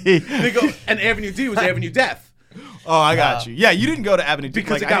C. They go, and Avenue D was Avenue Death. Oh, I got you. Yeah, you didn't go to Avenue D.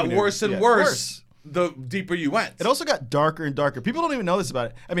 Because it got worse and worse the deeper you went. It also got darker and darker. People don't even know this about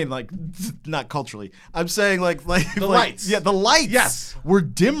it. I mean, like, not culturally. I'm saying like the lights. Yeah, the lights were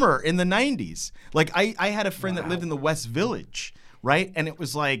dimmer in the 90s. Like, I had a friend that lived in the West Village, right? And it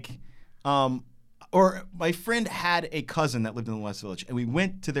was like, or my friend had a cousin that lived in the West Village, and we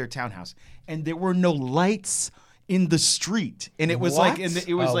went to their townhouse, and there were no lights in the street, and it was like, and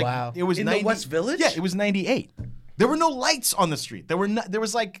it was it was in 90, the West Village. Yeah, it was 98. There were no lights on the street. It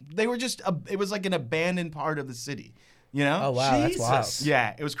was like an abandoned part of the city, you know? Oh wow, Jesus. that's wild.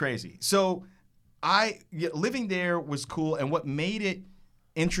 Yeah, it was crazy. So living there was cool, and what made it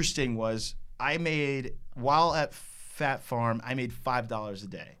interesting was while at Fat Farm, I made $5 a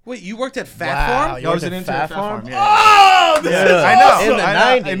day. Wait, you worked at Fat Farm? You I was worked an at intern Fat at Fat Farm. Farm? Yeah. Oh, this Yeah. is I know. awesome. In the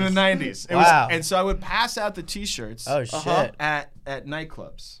 90s. In the 90s. Wow. And so I would pass out the T-shirts. Oh shit. At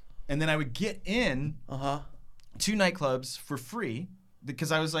nightclubs, and then I would get in to nightclubs for free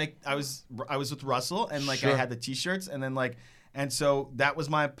because I was with Russell, and like I had the T-shirts, and then and so that was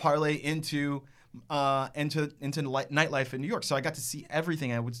my parlay into nightlife in New York. So I got to see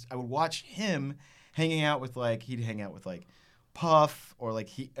everything. I would watch him hanging out with he'd hang out with Puff, or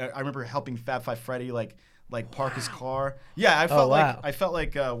I remember helping Fab Five Freddy park his car. Yeah, I felt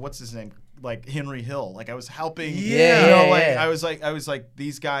like what's his name? Like Henry Hill. Like I was helping. I was like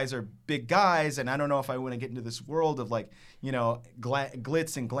these guys are big guys, and I don't know if I want to get into this world of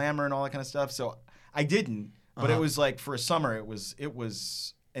glitz and glamour and all that kind of stuff. So I didn't. But it was for a summer, it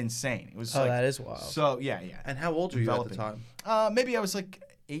was insane. It was that is wild. So yeah. And how old were you at the time? Maybe I was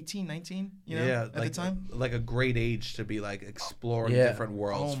 18, 19, at the time. Like a great age to be exploring different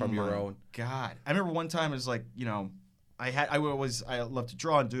worlds from your own. God. I remember one time it was I love to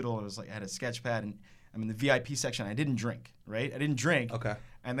draw and doodle, and it was I had a sketch pad, and I'm in the VIP section. I didn't drink, right? I didn't drink. Okay.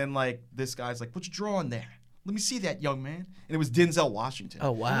 And then this guy's like, "What you drawing there? Let me see that, young man." And it was Denzel Washington.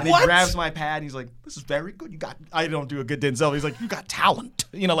 Oh wow. And he grabs my pad, and he's like, "This is very good. I don't do a good Denzel." He's like, "You got talent,"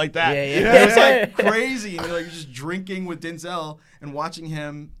 like that. Yeah. It was crazy, and you're just drinking with Denzel and watching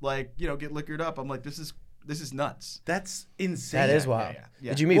him get liquored up. I'm like, this is nuts. That's insane. That is wild.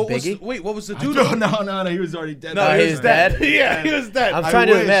 Yeah. Did you meet Biggie? What was the dude? No, he was already dead. No, he was dead? Yeah, he was dead. I'm trying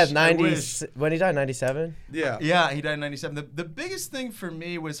to do the math. I 90s. When he died, 97? Yeah. Yeah, he died in 97. The biggest thing for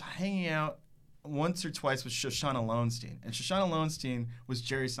me was hanging out once or twice with Shoshana Lowenstein. And Shoshana Lowenstein was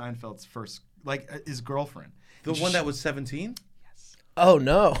Jerry Seinfeld's first, his girlfriend. The one that was 17? Oh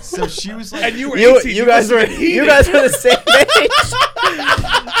no. So she was and you were 18. You guys were the same age.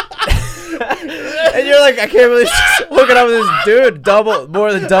 And you're like, I can't believe she's hooking up with this dude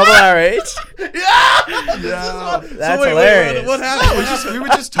more than double our age. Yeah. That's hilarious. What happened? We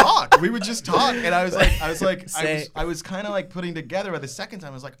would just talk. And I was kind of putting together. But the second time,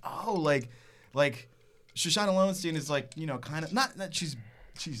 I was like, oh, like Shoshana Lowenstein is kind of not that she's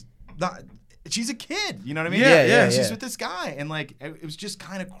not she's a kid. You know what I mean? Yeah. She's with this guy, and like it was just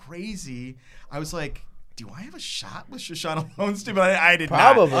kind of crazy. I was like, do I have a shot with Shoshana Lowenstein? But I did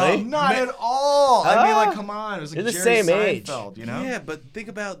Probably. not at all. I mean, like, come on. It was like You're the Jerry same age. Seinfeld, you know? Yeah, but think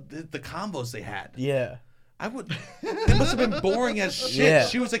about the combos they had. Yeah. I would. It must have been boring as shit. Yeah.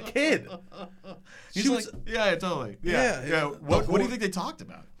 She was a kid. He's like, yeah, totally. Yeah. What do you think they talked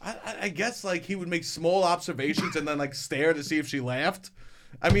about? I guess like he would make small observations and then like stare to see if she laughed.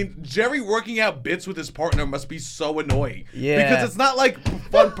 I mean, Jerry working out bits with his partner must be so annoying. Yeah. Because it's not like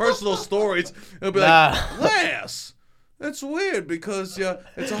fun personal stories. It'll be like, Lass. That's weird because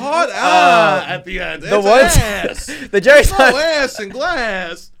it's a hard at the end. The It's ones, ass. the Jerry No Seinfeld. ass and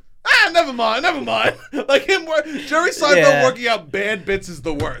glass. Never mind. Like Jerry Seinfeld Yeah. working out bad bits is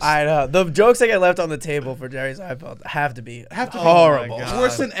the worst. I know the jokes that get left on the table for Jerry Seinfeld have to be Oh horrible. my God.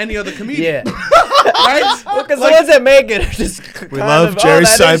 Worse than any other comedian. Yeah, Right? because the ones that make it are just. We love Jerry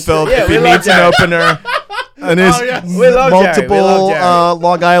Seinfeld. Yeah, if we he love needs an Jerry. opener and his yes. We love Jerry. We multiple love Jerry.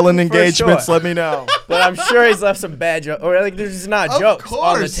 Long Island engagements, sure. let me know. But I'm sure he's left some bad jokes, or like there's just not jokes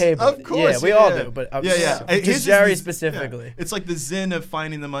on the table. Of course. Yeah, we all do, but yeah. His just is Jerry this- specifically. yeah. It's like the zen of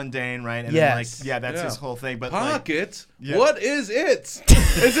finding the mundane, right? And Yes. then like, that's Yeah. his whole thing. But like, Pocket? Yeah. What is it?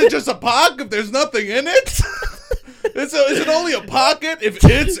 Is it just a pocket if there's nothing in it? Is it only a pocket if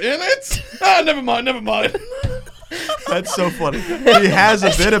it's in it? Never mind. that's so funny. He has a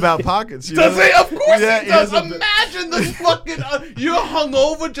bit about pockets. You Does know? he? Of course Yeah, he he does. has a bit. Imagine this fucking. You're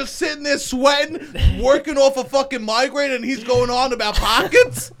hungover, just sitting there sweating, working off a fucking migraine, and he's going on about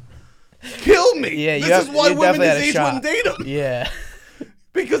pockets? Kill me. Yeah, This is why you women definitely had his a age shot. wouldn't date him. Yeah.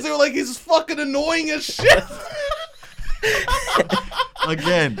 Because they were like, he's fucking annoying as shit.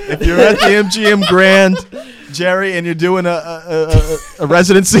 Again, if you're at the MGM Grand, Jerry, and you're doing a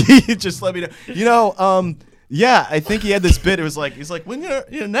residency, just let me know. You know, yeah, I think he had this bit. It was like, he's like, when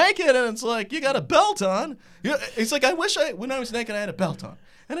you're naked and it's like you got a belt on. He's like, I wish when I was naked I had a belt on.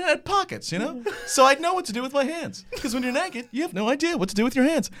 And it had pockets, you know? So I'd know what to do with my hands. Because when you're naked, you have no idea what to do with your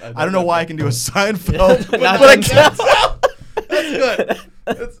hands. I don't know why I can do a Seinfeld, but I can't. That's good.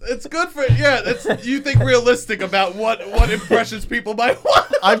 It's good for you think realistic about what impressions people might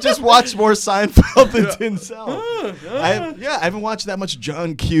want. I've just watched more Seinfeld than Denzel. I haven't watched that much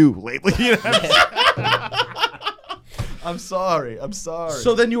John Q lately. You know? I'm sorry.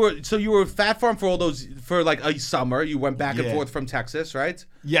 So then you were Fat Farm for like a summer. You went back and Yeah. forth from Texas, right?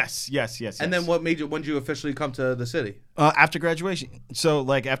 Yes. And then when did you officially come to the city? After graduation. So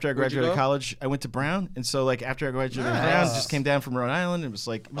like after I Where'd you graduated go? college, I went to Brown. And so like after I graduated Nice. Brown, just came down from Rhode Island. It was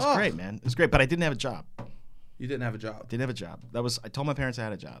great, man. It was great, but I didn't have a job. You didn't have a job. I told my parents I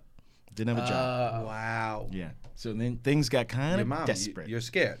had a job. Didn't have a job. Wow. Yeah. So then things got kind Your of mom, desperate. you're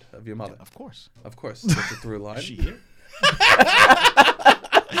scared of your mother. Of course. That's a through line. Is she here?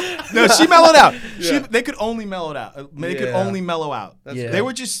 No, she mellowed out. Yeah. They could only mellow out. They could Yeah. only mellow out. Yeah. They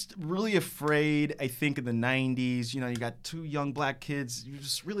were just really afraid. I think in the '90s, you got two young black kids. You're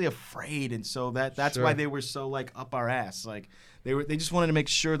just really afraid, and so that's Sure. why they were so like up our ass. Like they just wanted to make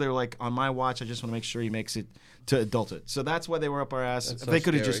sure they were like on my watch. I just want to make sure he makes it to adulthood. So that's why they were up our ass. That's If so they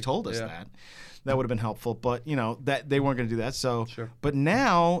could have scary. just told us Yeah. that would have been helpful. But that they weren't going to do that. So, Sure. but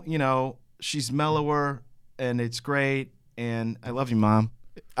now she's mellower, and it's great. And I love you, Mom.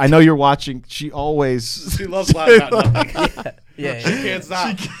 I know you're watching. She always. She loves Loud About Nothing. Yeah. She can't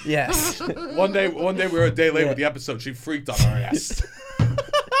stop. Yes. One day we were a day late with the episode. She freaked on our ass.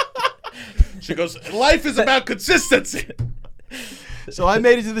 She goes, "Life is about consistency." So I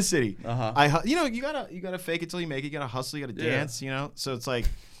made it to the city. Uh-huh. You gotta fake it till you make it. You gotta hustle. You gotta dance. So it's like,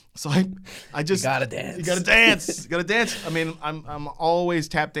 I just You gotta dance. You gotta dance. You gotta dance. I mean, I'm always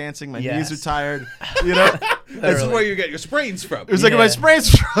tap dancing. My Yes. knees are tired. That's where you get your sprains from. It was like my sprains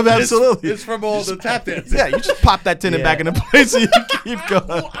from absolutely. It's from all the tap dancing. Yeah, you just pop that tin Yeah. back into place and you keep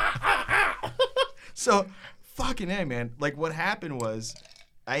going. So, fucking A, man. Like, what happened was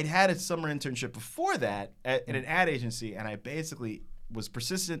I'd had a summer internship before that at an ad agency, and I basically was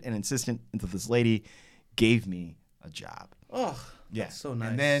persistent and insistent until this lady gave me a job. Oh, Yeah. that's so nice.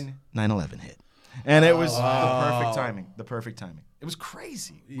 And then 9/11 hit. And it was the perfect timing. The perfect timing. It was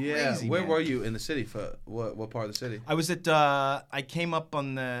crazy. Yeah. Crazy, Where man. were you in the city for what part of the city? I was at. I came up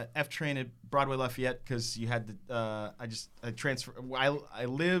on the F train at Broadway Lafayette because you had the. I transferred. I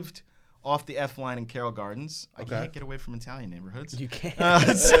lived off the F line in Carroll Gardens. I Okay. can't get away from Italian neighborhoods. You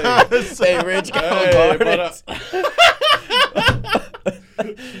can't. So- Rich Hey, Gardens.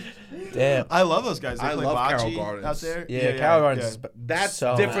 Damn. I love those guys. They I play love bocce Carroll Gardens. out there. Yeah, Carroll Gardens. is That's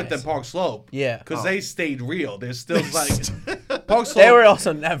so different nice. than Park Slope. Yeah. Because Oh. they stayed real. They're still like Park Slope. They were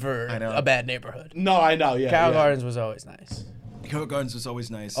also never I know. a bad neighborhood. No, I know. Yeah. Carroll yeah. Gardens was always nice. Carroll Gardens was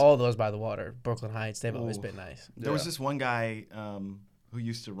always nice. All those by the water, Brooklyn Heights, they've always been nice. There was this one guy who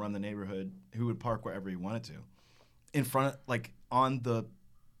used to run the neighborhood who would park wherever he wanted to, in front, like on the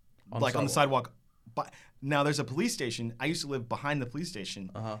sidewalk. But now there's a police station. I used to live behind the police station,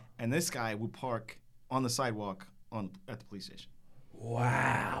 and this guy would park on the sidewalk at the police station.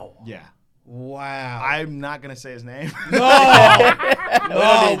 Wow. Yeah. Wow. I'm not gonna say his name. We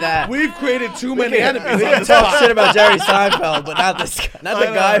don't need that. We've created too many enemies. We can talk shit about Jerry Seinfeld, but not this guy. Not the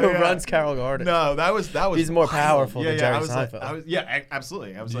guy who runs Carroll Gardens. No, that was. He's more powerful than Jerry Seinfeld. Seinfeld.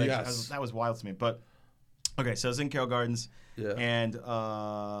 Absolutely. I was like, that was wild to me. But okay, so I was in Carroll Gardens, and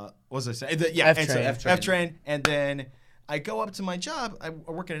what was I saying? F Train, and then I go up to my job. I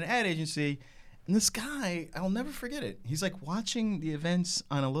work at an ad agency. And this guy, I'll never forget it. He's like watching the events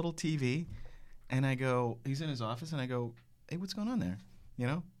on a little TV, and I go, he's in his office, and I go, hey, what's going on there? You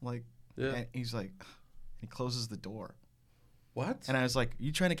know, like, and he's like, he closes the door. What? And I was like,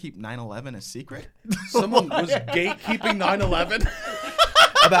 you trying to keep 9/11 a secret? Someone was gatekeeping 9/11?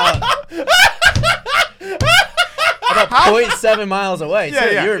 About 0.7 miles away,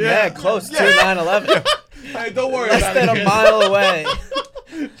 too. You're mad close to 9/11. Hey, don't worry Less about it. than a mile away.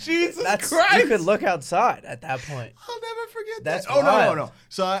 Jesus Christ! You could look outside at that point. I'll never forget That's that. wild. No.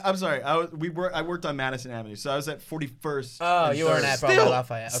 So I'm sorry. I worked on Madison Avenue. So I was at 41st. Oh, you weren't at Broadway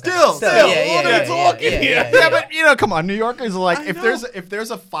Lafayette. Okay. Still. Yeah, but you know, come on, New Yorkers are like, if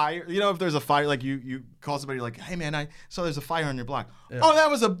there's a fire, you know, if there's a fire, like you call somebody like, hey man, I saw there's a fire on your block. Yeah. Oh,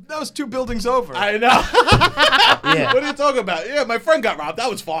 that was 2 buildings over. I know. Yeah. What are you talking about? Yeah, my friend got robbed. That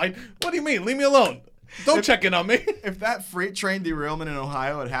was fine. What do you mean? Leave me alone. Don't check in on me. If that freight train derailment in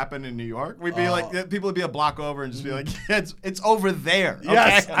Ohio had happened in New York, we'd be like, people would be a block over and just be like, yeah, it's over there. Okay?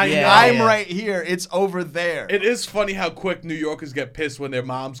 Yes, I know. I'm right here. It's over there. It is funny how quick New Yorkers get pissed when their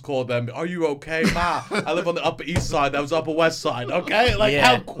moms call them, are you okay, Ma? I live on the Upper East Side. That was Upper West Side, okay? Like,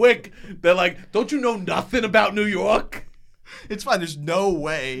 how quick. They're like, don't you know nothing about New York? It's fine. There's no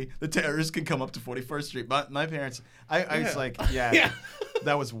way the terrorists can come up to 41st Street. But my parents, I was like,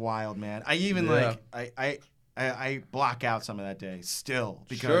 that was wild, man. I even I block out some of that day still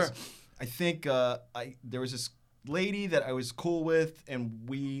because I think there was this lady that I was cool with, and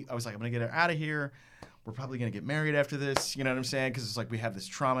I was like, I'm gonna get her out of here. We're probably gonna get married after this. You know what I'm saying? Because it's like we have this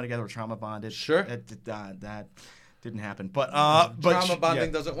trauma together. We're trauma bonded. Sure. That didn't happen. But trauma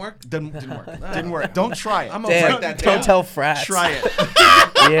bonding doesn't work. Didn't work. Didn't work. Don't try it. I'm gonna write that down. Don't tell frats. Try it.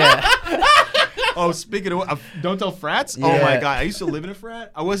 Yeah. Oh, speaking of don't tell frats. Yeah. Oh my God, I used to live in a frat.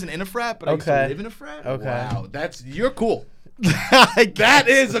 I wasn't in a frat, but I used to live in a frat. Okay. Wow, you're cool. That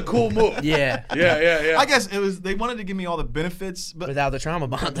is a cool move. Yeah. Yeah. I guess it was. They wanted to give me all the benefits, but without the trauma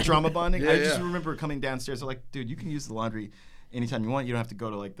bonding. I just remember coming downstairs. They're like, dude, you can use the laundry anytime you want. You don't have to go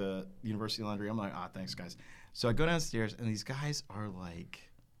to like the university laundry. I'm like, thanks, guys. So I go downstairs, and these guys are like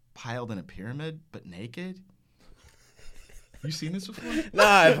piled in a pyramid, but naked. You seen this before? Nah,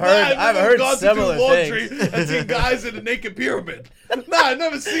 I've heard similar things. And seen guys in a naked pyramid. Nah, I've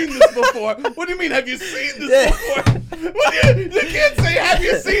never seen this before. What do you mean? Have you seen this before? You can't say have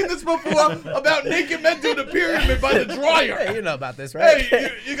you seen this before about naked men doing a pyramid by the dryer. Hey, you know about this, right?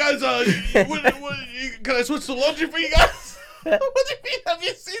 Hey, you guys, can I switch to laundry for you guys? What do you mean? Have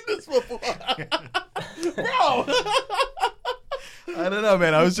you seen this before, bro? I don't know,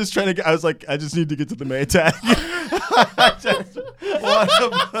 man. I was just trying to I was like, I just need to get to the main tag.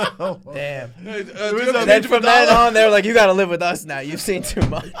 Damn. Then from then on, they're like, you got to live with us now. You've seen too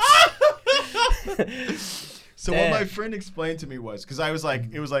much. So what my friend explained to me was, because I was like,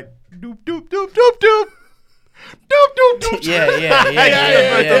 it was like, doop, doop, doop, doop, doop. Doop, doop, doop. Yeah.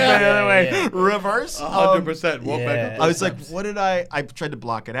 Reverse. 100%. Walk back up. I was like, what did I tried to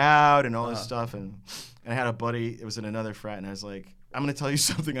block it out and all this stuff. And I had a buddy, it was in another frat, and I was like, I'm going to tell you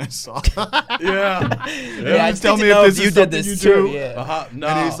something I saw. Yeah, tell me if you did this too. Yeah. No.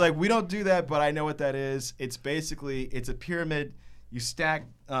 And he's like, we don't do that, but I know what that is. It's basically, it's a pyramid. You stack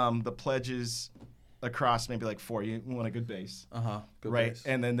the pledges across maybe like 4. You want a good base. Good right. base.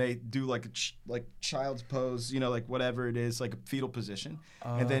 And then they do like a child's pose, you know, like whatever it is, like a fetal position.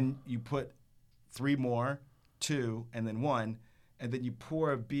 And then you put 3 more, 2, and then 1. And then you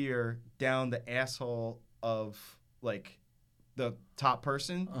pour a beer down the asshole of like the top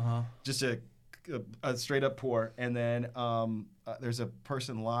person, just a straight up pour. And then there's a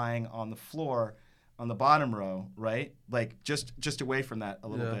person lying on the floor on the bottom row, right? Like just away from that a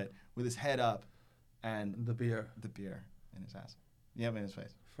little bit with his head up and the beer in his ass. Yeah, in his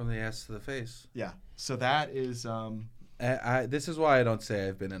face. From the ass to the face. Yeah. So that is this is why I don't say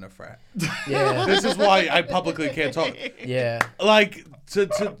I've been in a frat. Yeah. This is why I publicly can't talk. Yeah. Like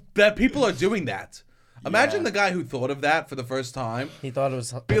to that people are doing that. Imagine the guy who thought of that for the first time. He thought it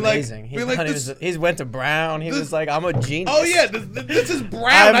was like- amazing. be like this- He went to Brown. He was like, I'm a genius. Oh yeah, this is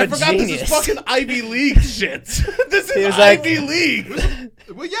Brown. I'm I a forgot this genius. is fucking Ivy League shit. This is was like- Ivy League.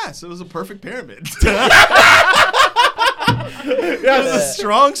 Well, yes, it was a perfect pyramid. Yeah, It was a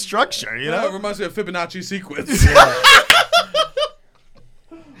strong structure, you it know? reminds me of Fibonacci sequence.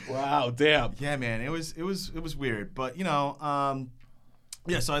 Wow, damn. Yeah, man, it was weird, but you know,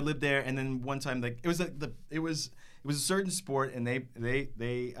 yeah. So I lived there, and then one time, like, it was a certain sport, and they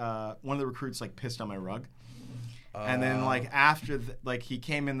one of the recruits like pissed on my rug, and then like after like he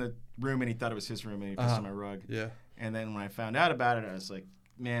came in the room and he thought it was his room and he pissed on my rug. Yeah. And then when I found out about it, I was like,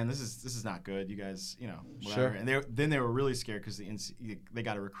 man, this is not good. You guys, you know, whatever. Sure. And they were really scared because they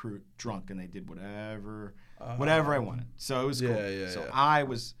got a recruit drunk and they did whatever I wanted. So it was cool.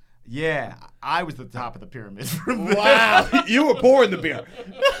 Yeah. I was the top of the pyramid. Wow, you were pouring the beer.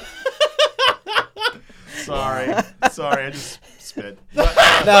 Sorry, I just spit. No,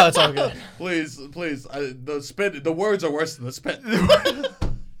 it's all good. Please, the spit. The words are worse than the spit.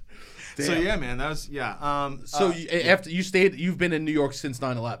 So yeah, man, that was So after you stayed, you've been in New York since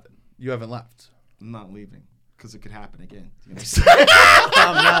 9/11. You haven't left. I'm not leaving because it could happen again. You know?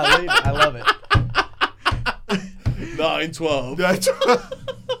 I'm not leaving. I love it. 9/12.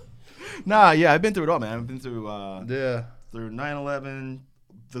 Nah, yeah, I've been through it all, man. I've been through Yeah. through 9/11,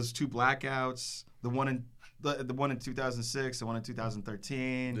 those two blackouts, the one in 2006, the one in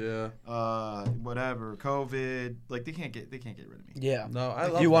 2013. Yeah. Whatever, COVID. Like they can't get rid of me. Yeah. No, I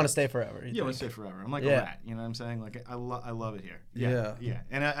love. You want to that. stay forever. Yeah, I want to stay forever. I'm like Yeah. a rat. You know what I'm saying? Like I love it here. Yeah.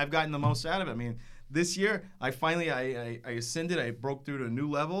 And I've gotten the most out of it. I mean, this year I finally I ascended. I broke through to a new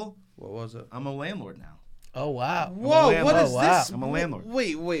level. What was it? I'm a landlord now. Oh wow. Whoa! What is Oh, wow. this? I'm a landlord.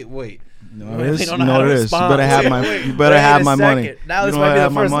 Wait. No, it is. You don't know how to respond. You better have my. Wait, You better Wait have a my second. money. Now You this don't might be the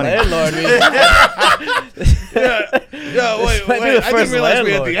have my first money. landlord meeting. Yeah. Wait. might be the I didn't first realize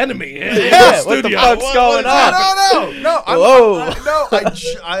we had landlord. the enemy. Yeah, what the fuck's going on? No. Whoa.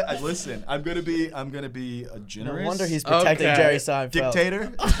 Listen. I'm gonna be a No generous. wonder he's protecting Okay. Jerry Seinfeld.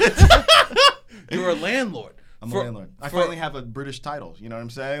 dictator. You're a landlord. I'm a landlord. I finally have a British title. You know what I'm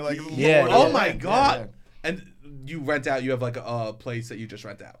saying? Like, Yeah. Lord Oh of my the- god! yeah. And you rent out. You have like a place that you just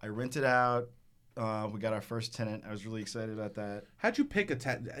rent out. I rented out. We got our first tenant. I was really excited about that. How'd you pick a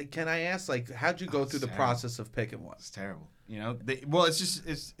tenant? Can I ask? Like, how'd you go through the Sam. process of picking one? It's terrible. You know.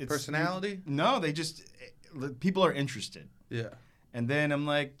 It's Personality? No, they just people are interested. Yeah. And then I'm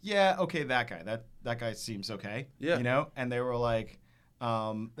like, yeah, okay, that guy. That guy seems okay. Yeah. You know? And they were like,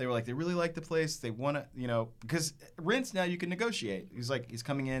 they really like the place. They want to, you know, because rents now you can negotiate. He's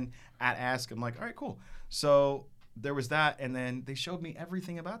coming in at ask. I'm like, all right, cool. So there was that, and then they showed me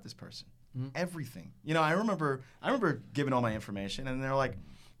everything about this person. Everything. You know, I remember giving all my information, and they're like,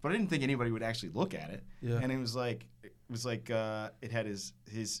 but I didn't think anybody would actually look at it. Yeah. And it was like it had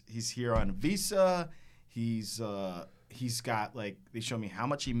he's here on a visa. He's got like, they showed me how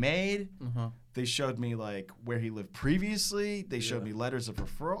much he made. They showed me like where he lived previously. They showed me letters of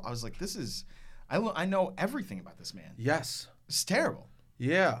referral. I was like, I know everything about this man. Yes. It's terrible.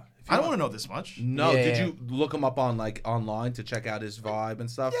 Yeah. I don't want to know this much. No. Yeah. Did you look him up on like online to check out his vibe and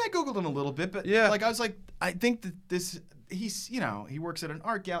stuff? Yeah, I Googled him a little bit, but Yeah. like I was like, I think that he's, you know, he works at an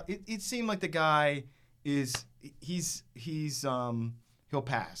art gallery. It seemed like the guy he'll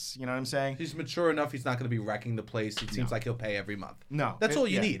pass. You know what I'm saying? He's mature enough. He's not going to be wrecking the place. It seems like he'll pay every month. No, That's all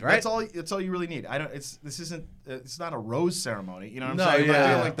you need, right? That's all you really need. It's not a rose ceremony. You know what I'm No, saying? Like, yeah.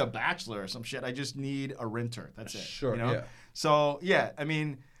 doing, like The Bachelor or some shit. I just need a renter. That's it. Sure, You know? yeah. So yeah, I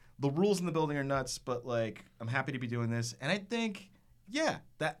mean, the rules in the building are nuts, but like, I'm happy to be doing this, and I think, yeah,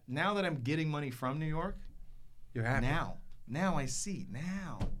 that now that I'm getting money from New York, You're happy. now I see.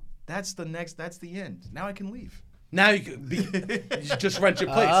 Now that's the end. Now I can leave. Now you can you just rent your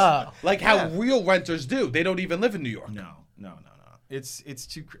place. Ah. Like how real renters do. They don't even live in New York. No. It's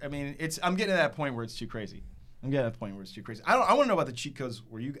too. I mean, I'm getting to that point where it's too crazy. I want to know about the cheat codes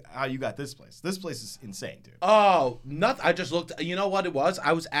how you got this place. This place is insane, dude. Oh, nothing. I just looked. You know what it was?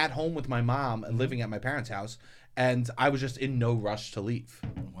 I was at home with my mom and living at my parents' house, and I was just in no rush to leave.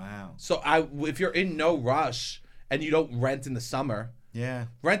 Wow. So if you're in no rush and you don't rent in the summer, Yeah.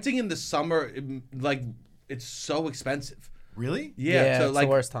 renting in the summer, like, it's so expensive. Really? Yeah, so, it's like,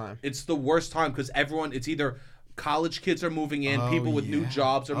 the worst time. It's the worst time because it's either college kids are moving in, Oh, people with new yeah.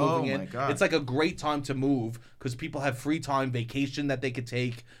 jobs are moving Oh, my in. God. It's like a great time to move because people have free time, vacation that they could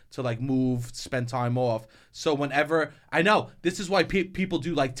take to like move, spend time off. So whenever, I know, this is why people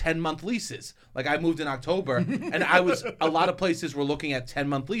do like 10-month leases. Like I moved in October and a lot of places were looking at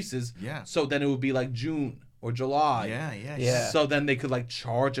 10-month leases. Yeah. So then it would be like June or July. Yeah. So then they could like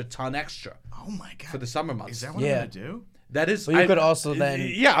charge a ton extra Oh my god. for the summer months. Is that what I'm gonna do? That is. Well, you could also then.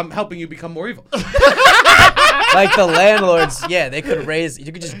 Yeah, I'm helping you become more evil. Like the landlords, they could raise.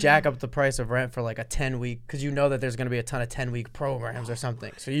 You could just jack up the price of rent for like a 10-week, because you know that there's gonna be a ton of 10-week programs or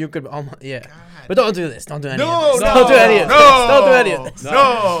something. So you could, but don't do this. Don't do any of this. Don't do any of this. Don't do any of this.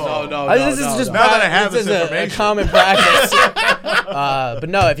 No. This is just Now that I have this this is a information. common practice. But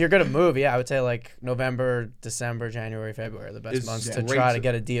no, if you're gonna move, I would say like November, December, January, February are the best months to great try to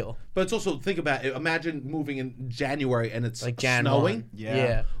get a deal. But it's also, think about it. Imagine moving in January and it's Like Jan snowing. 1.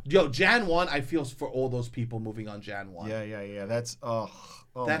 Yeah. Yo, Jan 1, I feel for all those people moving on Jan 1. Yeah. That's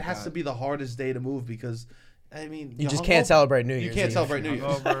That has to be the hardest day to move because, I mean, You just can't celebrate New Year's. You can't Eve. celebrate New Year's.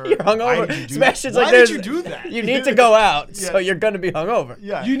 You're hungover. Sebastian's Why like, did you do that? You need to go out, so you're gonna be hungover.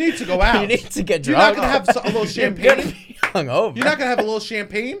 Yeah. You need to go out. You need to get You're drunk. not gonna have a little You're gonna champagne. be hungover. You're not gonna have a little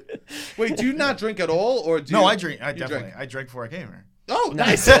champagne. Wait, do you not drink at all, or do No, you, I drink. I you definitely. drink? I drank before I came here. Oh,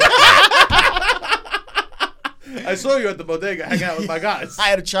 nice. I saw you at the bodega hanging out with my guys. I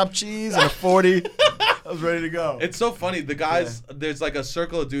had a chopped cheese and a 40. I was ready to go. It's so funny. The guys, there's like a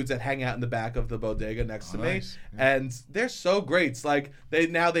circle of dudes that hang out in the back of the bodega next to me, nice. and they're so great. It's like they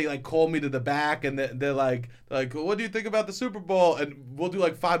like call me to the back, and they're like, what do you think about the Super Bowl? And we'll do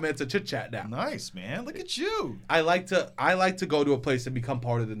like 5 minutes of chit chat now. Nice, man. Look at you. I like to go to a place and become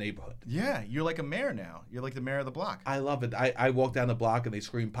part of the neighborhood. Yeah, you're like a mayor now. You're like the mayor of the block. I love it. I walk down the block and they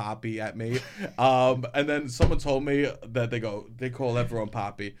scream Poppy at me. And then someone told me that they call everyone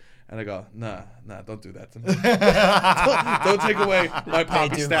Poppy. And I go, nah, don't do that to me. don't take away my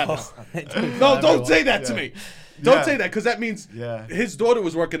Poppy status. No, don't say that to me. Don't say that, because that means his daughter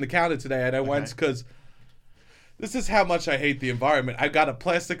was working the counter today, and I went because this is how much I hate the environment. I got a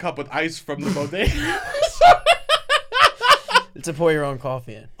plastic cup with ice from the bodega. To pour your own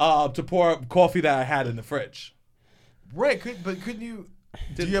coffee in. To pour coffee that I had in the fridge. Right, couldn't you?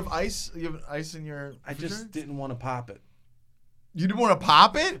 Do you have ice? You have ice in your? I just didn't want to pop it. You didn't want to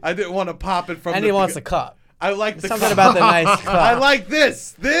pop it? I didn't want to pop it from. And he wants the cup. I like the Something cup. about the nice cup. I like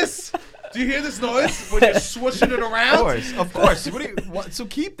this. This. Do you hear this noise when you're swishing it around? Of course. So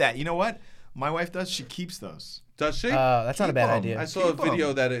keep that. You know what? My wife does. She keeps those. Does she? That's not a bad idea. I saw a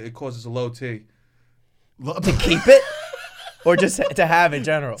video that it causes a low T. To keep it, or just to have in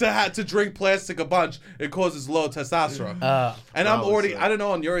general. To drink plastic a bunch, it causes low testosterone. And I'm already. I don't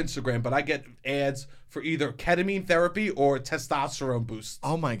know on your Instagram, but I get ads for either ketamine therapy or testosterone boosts.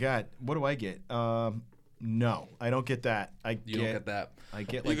 Oh my God! What do I get? No, I don't get that. You don't get that. I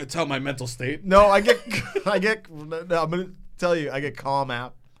get. You Like, can tell my mental state. no, I get. No, I'm gonna tell you. I get Calm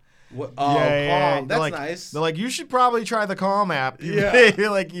app. What? Oh, Calm. That's nice. They're like, you should probably try the Calm app. Yeah.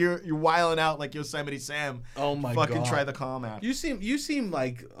 You're like you're wilding out like Yosemite Sam. Oh my God. Fucking try the Calm app. You seem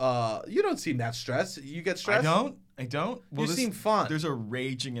like you don't seem that stressed. You get stressed? I don't. Well, You seem fun. There's a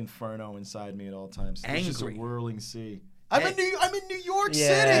raging inferno inside me at all times. It's just a Angry. whirling sea. I'm in New York Yeah.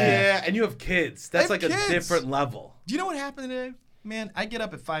 City. Yeah, and you have kids. That's I like have a kids. different level. Do you know what happened today? Man, I get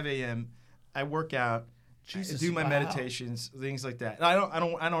up at 5 a.m. I work out. Jesus, I do my wow. meditations, things like that. And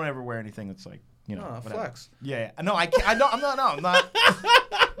I don't ever wear anything that's like, you know, whatever. Flex. Yeah. No, I can't. I'm not.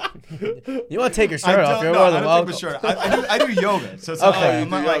 You want to take your I shirt off? You're don't, no, more I than don't welcome. take my shirt off. I do yoga, so it's Okay. I'm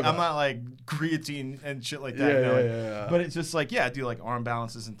not like creatine and shit like that. Yeah, you know, yeah. But it's just like I do like arm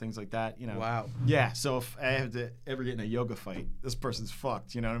balances and things like that. You know. Wow. Yeah. So if I have to ever get in a yoga fight, this person's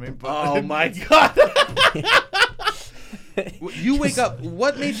fucked. You know what I mean? But, Oh my God. You wake up.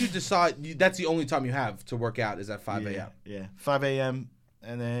 What made you decide that's the only time you have to work out is at 5 a.m.? Yeah. 5 a.m.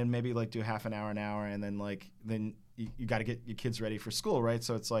 and then maybe like do half an hour, and then you got to get your kids ready for school, right?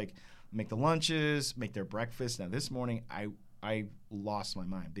 So it's like make the lunches, make their breakfast. Now this morning I lost my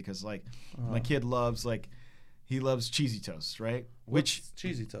mind because like my kid loves he loves cheesy toast, right? Which What's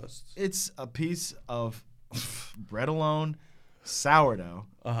cheesy toast? it's a piece of bread alone, sourdough.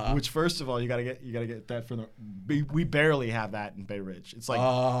 Which first of all you gotta get that from the. We barely have that in Bay Ridge. It's like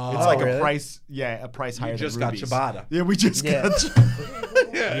really? a price higher. You just than got Ruby's. ciabatta. Yeah, we just Yeah. got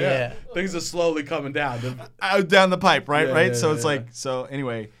Yeah. Things are slowly coming down. out down the pipe, right? Yeah, right. yeah, So it's yeah. like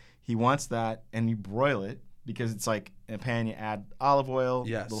anyway, he wants that, and you broil it because it's like in a pan. You add olive oil,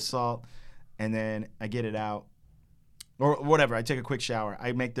 Yes. a little salt, and then I get it out. Or whatever. I take a quick shower.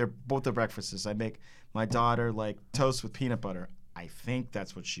 I make both their breakfasts. I make my daughter like toast with peanut butter. I think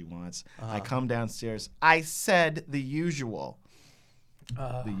that's what she wants. I come downstairs. I said the usual.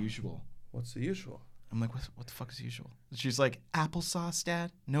 The usual. What's the usual? I'm like, what the fuck is usual? She's like, applesauce,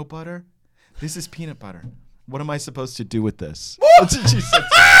 Dad? No butter? This is peanut butter. What am I supposed to do with this? That's what she said.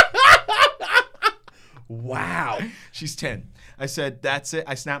 Wow. She's 10. I said, that's it.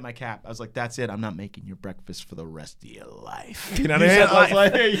 I snapped my cap. I was like, that's it. I'm not making your breakfast for the rest of your life. You know what I mean? said I was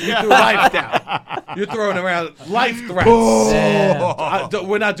life. like, yeah. Your life down. You're throwing around life threats.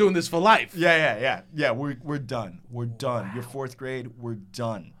 We're not doing this for life. Yeah. We're done. We're done. You're 4th grade. We're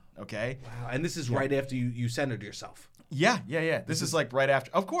done. Okay? Wow. And this is right after you centered yourself. Yeah. This is like right after.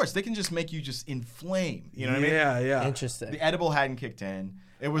 Of course, they can just make you just inflame. You know what I mean? Yeah. Interesting. The edible hadn't kicked in.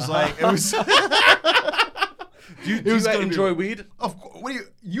 It was like, it was. Do you enjoy weed? Of course. What do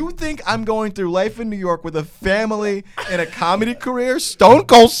you think I'm going through life in New York with a family and a comedy career, stone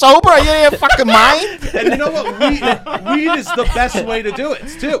cold sober? Are you out of your fucking mind? And you know what? Weed is the best way to do it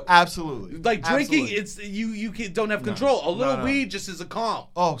too. Absolutely. Like drinking, Absolutely. you don't have control. A little no. weed just is a calm.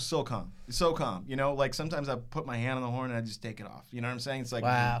 Oh, so calm. So calm. You know, like sometimes I put my hand on the horn and I just take it off. You know what I'm saying? It's like,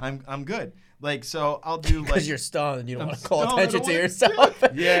 wow. I'm good. Like, so I'll do like. Because you're stoned. You don't want to call stoned, I attention don't to wanna yourself.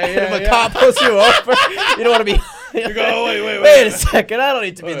 Yeah. If a cop pulls you over, you don't want to be. You go, wait. Wait a second. I don't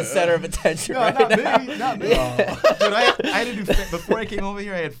need to be the center of attention No, right now. not me. Dude, I had to do, before I came over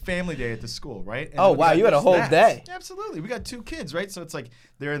here, I had family day at the school, right? And Oh, we wow. got You had a whole snacks. day. Absolutely. We got 2 kids, right? So it's like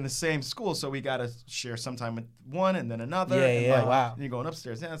they're in the same school, so we got to share some time with one and then another. And Yeah, like, wow. And you're going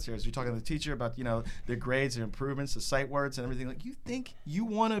upstairs, downstairs. You're talking to the teacher about, their grades, their improvements, the sight words and everything. Like, you think you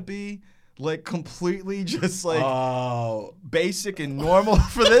want to be like completely just like basic and normal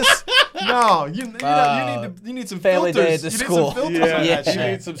for this? No, you need some family filters. day at the You need school. some filters on that You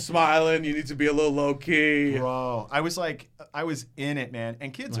shit. need some smiling. You need to be a little low key. Bro, I was in it, man.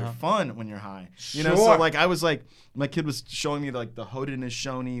 And kids are fun when you're high. You know, Sure. so like I was like, my kid was showing me like the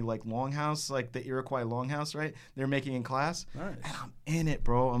Haudenosaunee like longhouse, like the Iroquois longhouse, right? They're making in class. Nice. And I'm in it,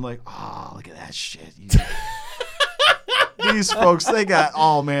 bro. I'm like, oh, look at that shit. These folks, they got,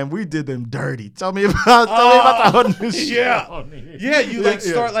 oh man, we did them dirty. Tell me about the Haudenosaunee. Yeah, you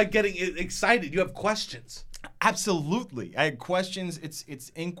start like getting excited. You have questions. Absolutely. I had questions. It's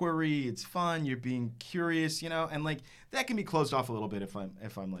inquiry. It's fun. You're being curious, and like that can be closed off a little bit if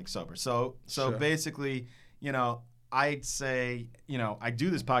I'm like sober. So Sure. basically, I'd say, I do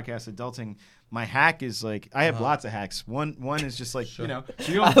this podcast, Adulting. My hack is like I have lots of hacks. One is just like Sure.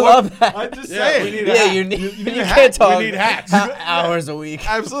 I love that. I'm just Yeah, saying. we need Yeah, hack. you need a can't hack. talk. We need hacks. Hours a week.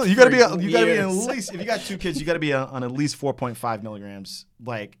 Absolutely, you gotta be For at years. least if you got 2 kids, you gotta be on at least 4.5 milligrams,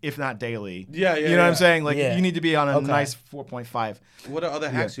 like if not daily. Yeah, You know what I'm saying? Like Yeah. you need to be on a Okay. nice 4.5. What are other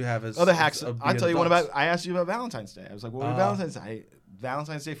hacks you have? Other hacks. of I'll being tell you one adults? about. I asked you about Valentine's Day. I was like, "What was Valentine's Day?"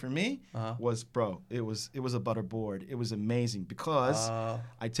 Valentine's Day for me was, bro. It was a butterboard. It was amazing because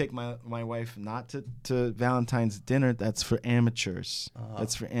I take my wife not to Valentine's dinner. That's for amateurs.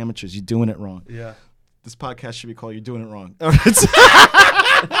 That's for amateurs. You're doing it wrong. Yeah. This podcast should be called "You're Doing It Wrong."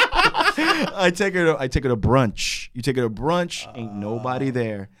 I take her to brunch. You take her to brunch. Ain't nobody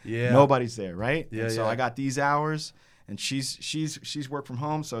there. Yeah. Nobody's there, right? Yeah, And so yeah. I got these hours, and she's worked from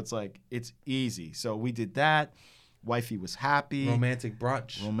home, so it's like it's easy. So we did that. Wifey was happy. Romantic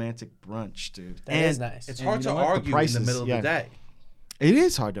brunch. Romantic brunch, dude. That is nice. It's And hard you to know what? The argue in the prices, middle of yeah. the day. It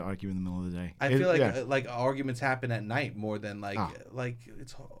is hard to argue in the middle of the day. I feel yeah. like arguments happen at night more than like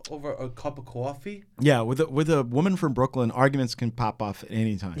it's over a cup of coffee. Yeah, with a woman from Brooklyn, arguments can pop off at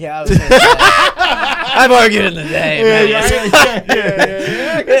any time. Yeah, I was gonna say that. I've argued in the day, man.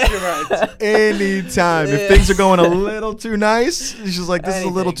 Yeah, I guess you're right. Anytime. If things are going a little too nice, she's like, this is a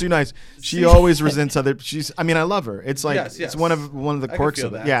little Anything. too nice. She always resents other. I love her. It's like Yes, it's yes. one of the I can quirks feel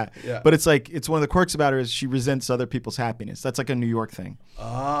of it. that. Yeah. Yeah. But it's like it's one of the quirks about her is she resents other people's happiness. That's like a New York thing.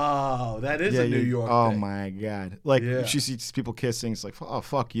 Oh, that is a New York Oh thing. my god. Like Yeah. she sees people kissing, it's like, oh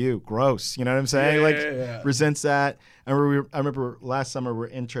fuck you, gross. You know what I'm saying? Yeah, like yeah, yeah. resents that. I remember last summer we're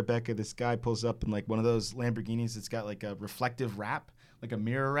in Tribeca. This guy pulls up in like one of those Lamborghinis that's got like a reflective wrap, like a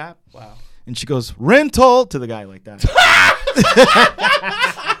mirror wrap. Wow. And she goes, rental to the guy like that.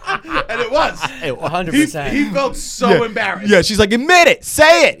 And it was. 100%. He felt so embarrassed. Yeah, she's like, admit it,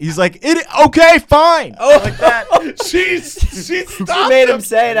 say it. He's like, okay, fine. Oh, Like that. She stopped she made him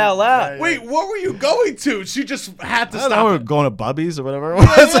say it out loud. Wait, what were you going to? She just had to I don't know, stop. we're it. going to Bubby's or whatever it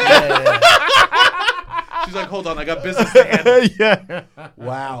was. She's like, hold on, I got business to handle. Yeah.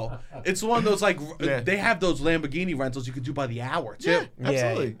 Wow. It's one of those, like, Yeah. they have those Lamborghini rentals you could do by the hour, too.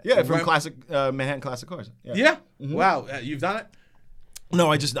 Absolutely. Yeah, from Right. classic Manhattan Classic Cars. Yeah. Wow. You've done it? No,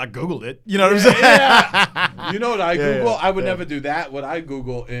 I Googled it. You know what I'm saying? Yeah. You know what I Yeah, Google? yeah, I would yeah. never do that. What I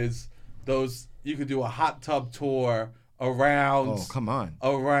Google is those, you could do a hot tub tour around, Oh, come on.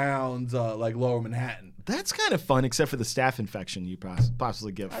 like Lower Manhattan. That's kind of fun, except for the staph infection you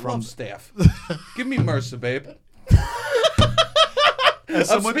possibly get I from. love staff. Give me MRSA, babe. As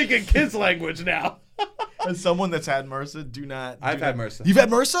I'm someone, speaking kids' language now. as someone that's had MRSA, do not. I've had MRSA. You've had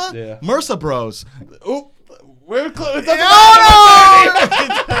MRSA? Yeah. MRSA bros. Oop. We're close.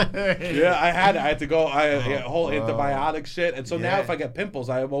 Yeah, I had to go. I had a whole antibiotic shit, and so now if I get pimples,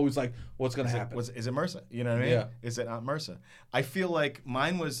 I'm always like, what's gonna happen? Is it MRSA? You know what I mean? Yeah. Is it not MRSA? I feel like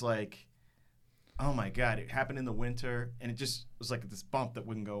mine was like, oh my god, it happened in the winter, and it just was like this bump that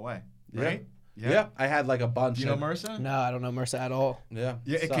wouldn't go away. Right? Yeah, I had like a bunch. Do you know MRSA? No, I don't know MRSA at all. Yeah.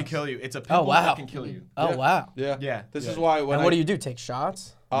 Yeah, it can sucks. kill you. It's a pimple that can kill you. Oh, Yeah. wow. Yeah. Yeah. This Yeah. is why when And what do you do? Take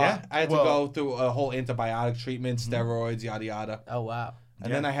shots? Yeah. I had to Well- go through a whole antibiotic treatment, steroids, yada yada. Oh, wow.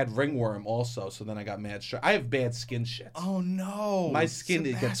 And then I had ringworm also, so then I got mad stress. I have bad skin shit. Oh no. My skin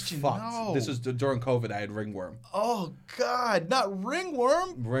it gets Sebastian, fucked. no. This was during COVID. I had ringworm. Oh god, not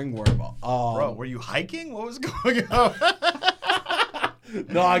ringworm. Ringworm. Bro, were you hiking? What was going on?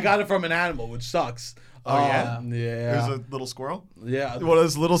 No, I got it from an animal, which sucks. Oh, yeah? Yeah. There's a little squirrel. Yeah. One of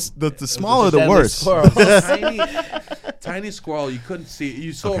those little. The smaller, the Deadly worse. squirrel. tiny squirrel. You couldn't see it.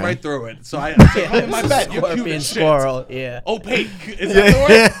 You saw right through it. So I said, come in my bed. You're cute Scorpion as shit. squirrel. Yeah. Opaque. Is that the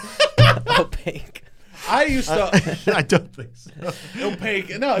word? Opaque. I used to I don't think so. opaque.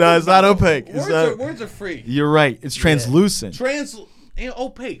 No, No, it's not opaque. It's Words, not- words are free. You're right. It's translucent.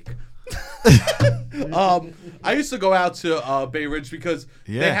 Opaque. I used to go out to Bay Ridge because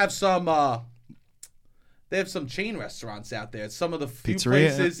they Yeah. have some chain restaurants out there. Some of the few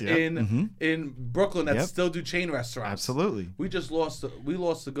Pizzeria, places yep. in Brooklyn that Yep. still do chain restaurants. Absolutely. We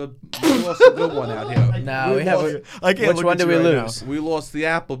lost a good one out here. No, we have. I can't Which look one at did you we right lose? We lost the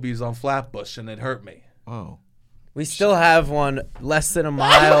Applebee's on Flatbush and it hurt me. Now. Oh. We still have one less than a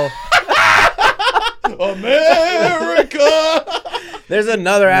mile. America. There's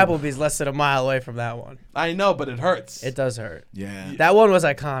another Applebee's less than a mile away from that one. I know, but it hurts. It does hurt. Yeah. That one was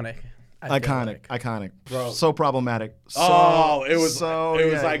iconic. I feel Iconic. like. Iconic. Bro. So problematic. It was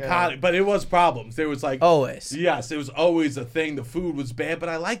iconic, but it was problems. There was like Always. yes, it was always a thing. The food was bad, but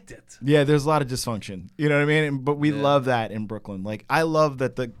I liked it. Yeah, there's a lot of dysfunction. You know what I mean? But we love that in Brooklyn. Like I love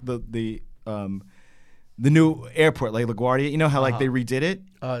that the new airport, like LaGuardia. You know how like they redid it?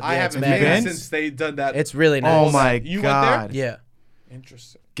 I yeah, it's haven't mad. been been? since they done that. It's really nice. Oh my You went god! Yeah.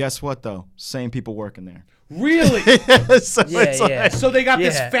 Interesting. Guess what though? Same people working there. Really? So Yeah, it's like- yeah. So they got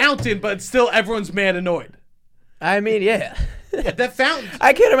this Yeah. fountain, but still everyone's mad annoyed. I mean, yeah. That fountain.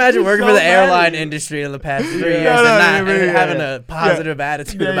 I can't imagine working so for the mad at airline you. industry in the past 3 No, years no, and not I mean, yeah, having yeah. a positive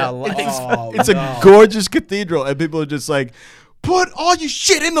attitude Yeah, yeah. about life. Oh, It's no. a gorgeous cathedral, and people are just like, "Put all your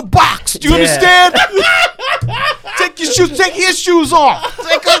shit in the box." Do you Yeah. understand? Take his shoes off.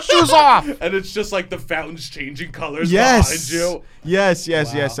 Take her shoes off. And it's just like the fountain's changing colors Yes. behind you. Yes.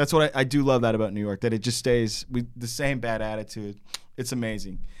 Wow. That's what I do love that about New York. That it just stays with the same bad attitude. It's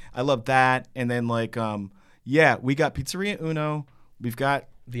amazing. I love that. And then like, we got Pizzeria Uno. We've got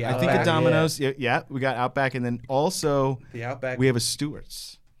The I think a Outback. Domino's. Yeah, we got Outback, and then also The Outback. we have a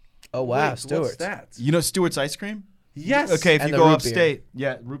Stewart's. Oh, wow, Wait, Stuart. What's that? You know Stewart's ice cream? Yes. Okay, if And you the go root beer. upstate,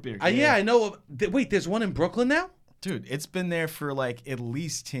 root beer. Yeah, I know. Wait, there's one in Brooklyn now? Dude, it's been there for like at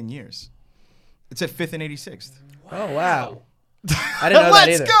least 10 years. It's at 5th and 86th. Oh, wow. I didn't know that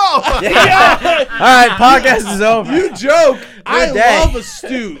Let's either. go! All right, podcast is over. You joke. I day. love a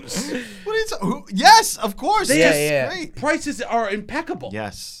Stews. What is yes, of course. They Yes, yeah. great. Prices are impeccable.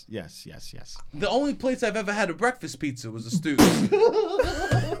 Yes. The only place I've ever had a breakfast pizza was a Stews.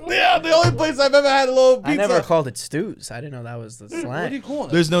 Yeah, the only place I've ever had a little pizza. I never called it stews. I didn't know that was the slang. What do you call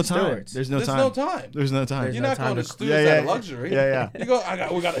it? There's no time. Stewart's. There's no There's time. no time. There's no time. You're no not time going to to- Stews Yeah, out yeah, of luxury. yeah. You go.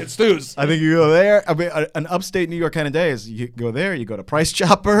 We got to hit Stews. I think you go there. I mean, an upstate New York kind of day is you go there, you go to Price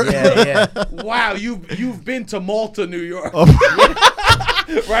Chopper. Yeah, yeah. Wow, you've been to Malta, New York. Oh.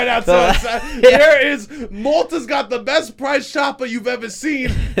 Right outside. There is Malta's got the best price shopper you've ever seen.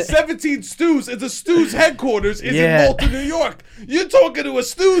 17 Stews. It's a Stews headquarters is in Yeah. Malta, New York. You're talking to a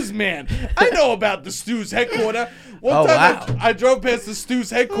Stews man. I know about the Stews headquarters. One Oh, time wow. I drove past the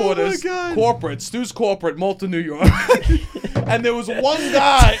Stews headquarters, God. corporate, Stews corporate, Malta, New York. And there was one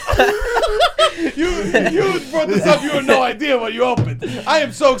guy. You brought this up. You had no idea what you opened. I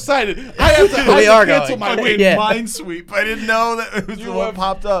am so excited. I have to cancel my going. wait. Yeah. Minesweep. I didn't know that it was the one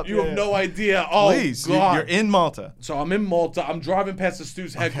popped up. You have no idea. Oh, Please, God. you're in Malta. So I'm in Malta. I'm driving past the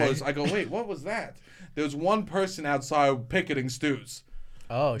Stews headquarters. I go, wait, what was that? There was one person outside picketing Stews.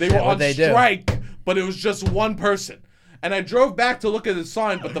 Oh, They shit. were on What'd they do? strike, but it was just one person. And I drove back to look at the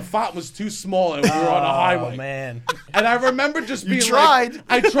sign, but the font was too small and we were on a highway. Oh, man. And I remember just being tried. like,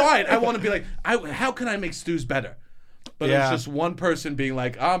 I tried. I want to be like, how can I make Stews better? But it Yeah. was just one person being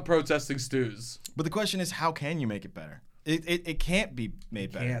like, I'm protesting Stews. But the question is, how can you make it better? It can't be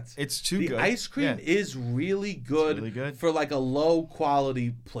made better. Can't. It's too the good. ice cream Yeah. is really good, really good. for like a low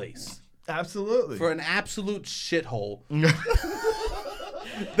quality place. Absolutely. For an absolute shithole.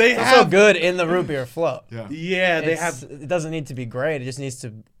 They It's have so good in the root beer float. Yeah, they have, It doesn't need to be great. It just needs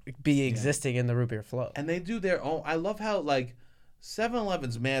to be existing in the root beer float. and they do their own. I love how like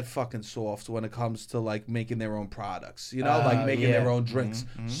 7-Eleven's mad fucking soft when it comes to like making their own products. You know, like making yeah. their own drinks.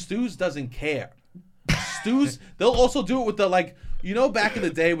 Stu's doesn't care. Stu's, they'll also do it with the like, you know, back in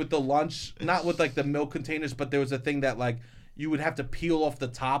the day with the lunch, not with like the milk containers, but there was a thing that like you would have to peel off the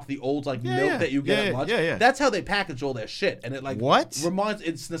top, the old like milk that you get at lunch. Yeah. That's how they package all their shit, and it like reminds.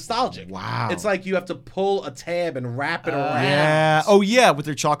 It's nostalgic. Wow. It's like you have to pull a tab and wrap it around. Yeah. Oh yeah, with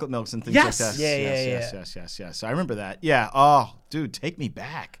their chocolate milks and things Yes. like that. Yeah. Yes. I remember that. Yeah. Oh, dude, take me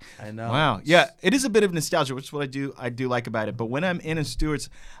back. I know. Wow. Yeah, it is a bit of nostalgia, which is what I do like about it. But when I'm in a Stewart's,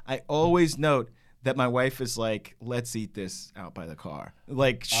 I always note that my wife is like, let's eat this out by the car.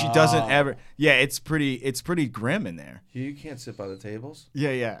 Like she doesn't ever. Yeah, it's pretty grim in there. You can't sit by the tables.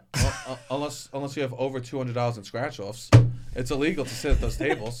 Yeah. Unless you have over $200 in scratch-offs. It's illegal to sit at those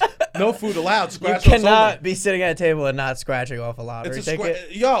tables. No food allowed. You Scratch-offs cannot only. be sitting at a table and not scratching off a lottery It's a ticket.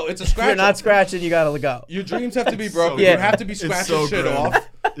 it's a If you're scratch. not scratching, you gotta go. Your dreams have to be broken. so You grim. have to be scratching so shit grim. off.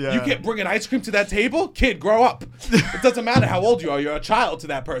 Yeah. You can't bring an ice cream to that table? Kid, grow up. It doesn't matter how old you are. You're a child to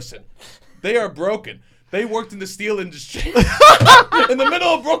that person. They are broken. They worked in the steel industry. In the middle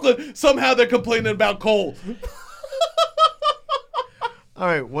of Brooklyn, somehow they're complaining about coal. All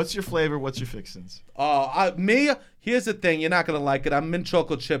right. What's your flavor? What's your fixins? Here's the thing. You're not going to like it. I'm mint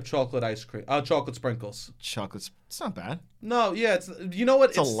chocolate chip, chocolate ice cream. Chocolate sprinkles. Chocolate's. It's not bad. No, yeah. You know what?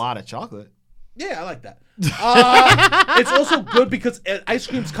 It's a lot of chocolate. Yeah, I like that. It's also good because ice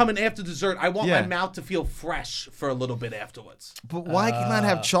cream's coming after dessert. I want my mouth to feel fresh for a little bit afterwards. But why not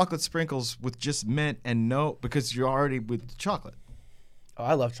have chocolate sprinkles with just mint and no? Because you're already with chocolate. Oh,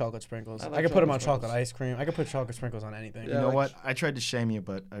 I love chocolate sprinkles. like I could put them on chocolate chocolate ice cream. I could put chocolate sprinkles on anything. Yeah. You know like what? I tried to shame you,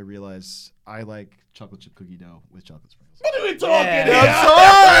 but I realized I like chocolate chip cookie dough with chocolate sprinkles. What are we talking Yeah.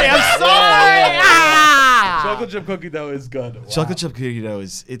 here? I'm sorry. Chocolate chip cookie dough is good. Wow. Chocolate chip cookie dough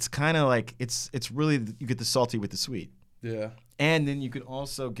it's kind of like it's really you get the salty with the sweet, Yeah. and then you can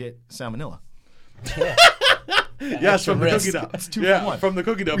also get salmonella. Yes, from the risk. cookie dough. It's 2 Yeah, for 1. from the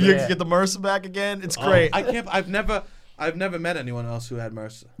cookie dough. You man. can get the MRSA back again. It's great. I can't. I've never met anyone else who had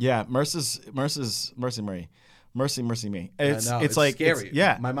MRSA. Yeah, Mercy me. It's I know, it's like scary.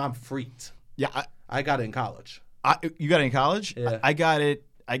 yeah, My mom freaked. yeah. I got it in college. You got it in college? Yeah. I got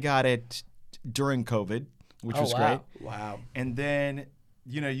it during COVID, which was great. Wow. And then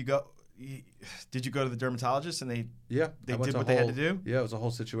did you go to the dermatologist and they Yeah. They I went did to what they had to do? Yeah, it was a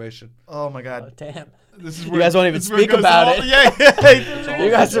whole situation. Oh my god. Oh, damn. This is You guys won't even this is where it speak goes about all- it. Yeah. You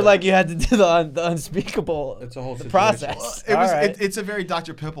guys are like you had to do the unspeakable. It's a whole the situation. process. It was All right. it's a very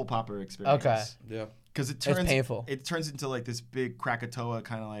Dr. Pimple Popper experience. Okay. Yeah. Because it turns painful. It turns into like this big Krakatoa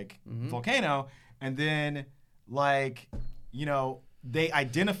kind of like volcano, and then like they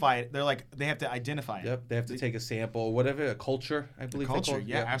identify it. They're like they have to identify it. Yep. They have to take a sample or whatever, a culture, I believe. they Culture, call it.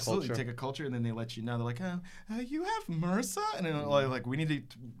 yeah, absolutely. culture. Take a culture, and then they let you know. They're like, you have MRSA, and then like we need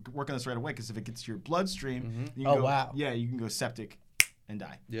to work on this right away because if it gets to your bloodstream, you can Oh, go, wow. yeah, you can go septic and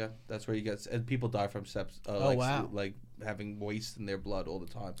die. Yeah, that's where you get. And people die from wow. like having waste in their blood all the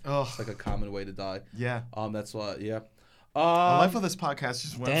time. Oh. It's like a common way to die. Yeah. That's why. Yeah. The life of this podcast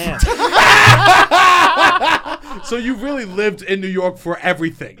just went. Damn. So you really lived in New York for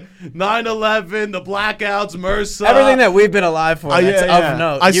everything. 9/11, the blackouts, MRSA. Everything that we've been alive for. That's of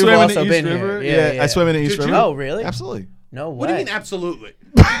note. I You've swam in also the East been River. here. Yeah, I swam in the East Did River. you? Oh, really? Absolutely. No way. What do you mean absolutely?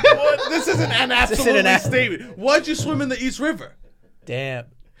 What? This isn't an absolutely statement. Why'd you swim in the East River? Damn.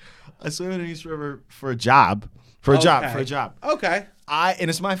 I swam in the East River for a job. For a job. Okay. And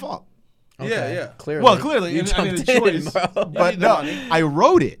it's my fault. Okay. Yeah. Clearly. Well, clearly, You I mean, jumped the in, choice. bro. But need the no, money. I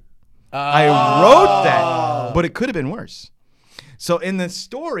wrote it. I wrote that, but it could have been worse. So in the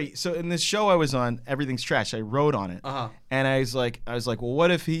story, in this show I was on, Everything's Trash, I wrote on it, and I was like, well,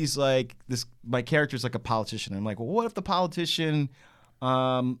 what if he's like this? My character's like a politician. I'm like, well, what if the politician,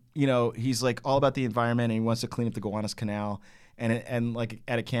 he's like all about the environment and he wants to clean up the Gowanus Canal, and like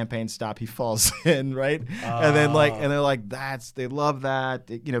at a campaign stop he falls in, right? And then they're like, they love that,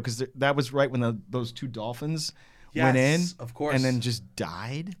 because that was right when those 2 dolphins. Went in, of course, and then just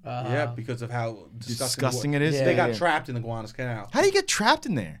died. yeah, because of how Disgusting it is. Yeah. They got trapped in the Gowanus Canal. How do you get trapped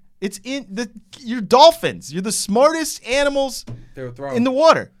in there? It's you're dolphins. You're the smartest animals They were thrown in the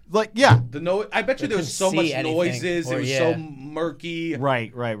water. Like, yeah. I bet you there was so couldn't much see anything, noises. or It was yeah. so murky.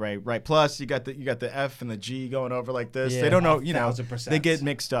 Right. Plus, you got the F and the G going over like this. Yeah. They don't know, 1000%. they get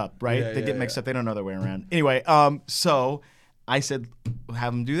mixed up, right? Yeah, they get yeah, mixed yeah. up. They don't know their way around. Anyway, so I said,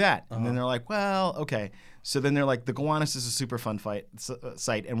 have them do that. And then they're like, well, okay. So then they're like, the Gowanus is a super fun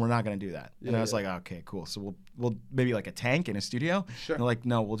site, and we're not going to do that. And I was like, okay, cool. So we'll maybe like a tank in a studio. Sure. And they're like,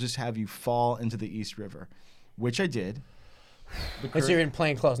 no, we'll just have you fall into the East River, which I did. So you're in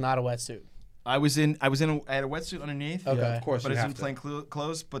plain clothes, not a wetsuit. I had a wetsuit underneath. Okay. Yeah, of course. But you it's have in to. plain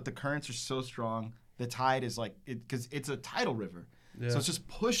clothes. But the currents are so strong. The tide is like because it's a tidal river. Yeah. So it's just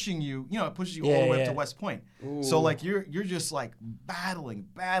pushing you. It pushes you all the way up to West Point. So Ooh. like you're just like battling.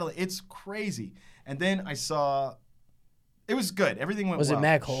 It's crazy. And then I saw. It was good. Everything went well. Was it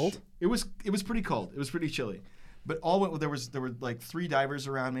mad cold? It was pretty cold. It was pretty chilly. But there were like 3 divers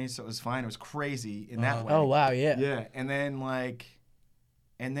around me, so it was fine. It was crazy in that way. Oh wow, yeah. Yeah,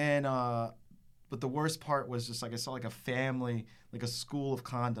 but the worst part was just like I saw like a family, like a school of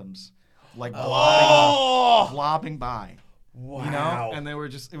condoms, like blobbing by. Wow. And it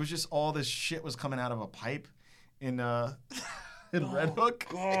was just all this shit was coming out of a pipe in Red Hook.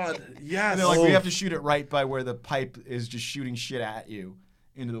 God, yes. And they're like, we have to shoot it right by where the pipe is just shooting shit at you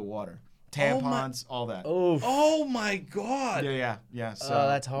into the water. Tampons, all that. Oh my God. Yeah. So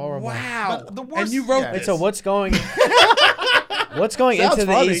that's horrible. Wow. But the worst, and you wrote yeah. this. So what's going Sounds into the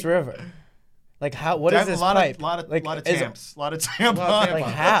funny. East River? Like how? What is this pipe? A lot of like, tampons. A lot of Lot of tampons. tampons. Like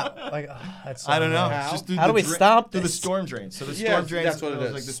how? Like that's so I don't know. annoying. How? Just through How do we stop through the this? storm drains? So the Yeah, storm drains. that's what it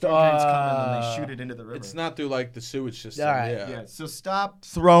is. Like the storm drains come and then they shoot it into the river. It's not through like the sewage system. All right. Yeah. Yeah. So stop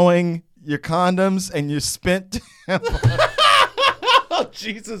throwing your condoms and your spent tampons. Oh,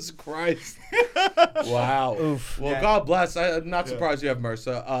 Jesus Christ. Wow. Oof. Well, Yeah. God bless. I'm not surprised you have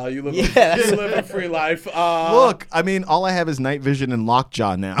MRSA. You live, Yeah, you live a free life. Look, I mean, all I have is night vision and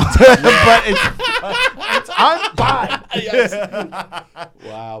lockjaw now, but I'm fine. Yes.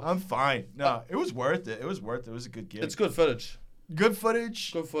 Wow. I'm fine. No, it was worth it. It was a good gig. It's good footage. Good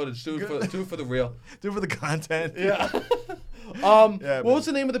footage. Good footage. Do it for the real. Do it for the content. Yeah. Yeah, what was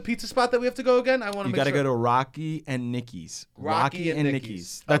the name of the pizza spot that we have to go again? I want to You make got to sure. go to Rocky and Nikki's. Rocky and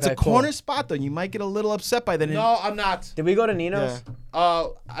Nikki's. That's Okay, a corner cool. spot, though. You might get a little upset by that. No, I'm not. Did we go to Nino's Yeah.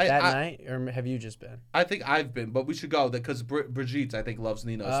 that I night, or have you just been? I think I've been, but we should go because Brigitte, I think, loves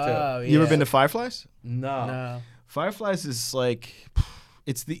Nino's Oh, too. yeah. You ever been to Fireflies? No. No. Fireflies is like,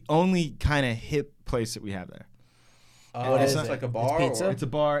 it's the only kind of hip place that we have there. What it's is not it? like a It's bar. pizza? Or? It's a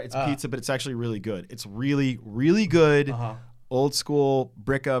bar, it's pizza, but it's actually really good. It's really, really good. Uh-huh. Old school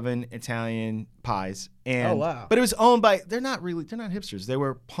brick oven Italian pies. And, Oh, wow. But it was owned by, they're not hipsters. They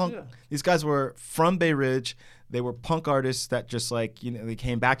were punk. Yeah. These guys were from Bay Ridge. They were punk artists that just like, they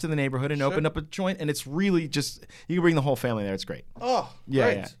came back to the neighborhood and Sure. opened up a joint. And it's really just, you can bring the whole family there. It's great. Oh,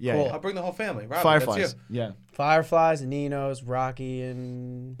 Yeah, great. yeah, Cool. yeah. I'll bring the whole family. Robbie, Fireflies. That's you. Yeah. Fireflies, Nino's, Rocky,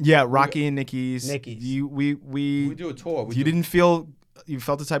 and Yeah, Rocky and Nikki's. Nikki's. We do a tour. You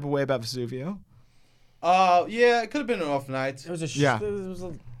felt the type of way about Vesuvio? Yeah, it could have been an off night. it was a Yeah. it was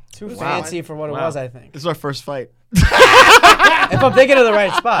too was fancy fine. for what it Wow. was. I think. This is our first fight. If I'm thinking of the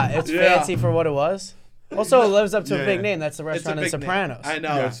right spot, it's Yeah. fancy for what it was. Also, it lives up to Yeah, a big yeah. name. That's the It's a restaurant in big name. Sopranos. I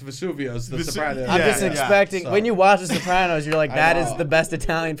know, Yeah. it's Vesuvio's, the Sopranos. I'm Yeah, just yeah. expecting So- when you watch The Sopranos, you're like, I that is know. the best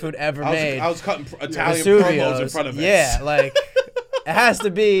Italian food ever made. I was cutting Italian promos in front of it. Yeah, like it has to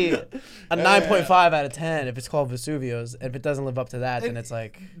be a 9.5 out of 10 if it's called Vesuvio's. If it doesn't live up to that, then it's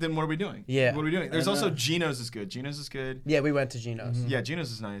like, Then what are we doing? Yeah. What are we doing? There's I also know. Gino's is good. Gino's is good. yeah, we went to Gino's. Mm-hmm. Yeah,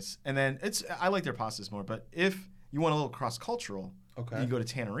 Gino's is nice. And then I like their pastas more. But if you want a little cross cultural, Okay. you go to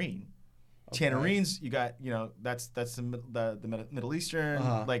Tannerine. Tannerine's, you got that's the Middle Eastern.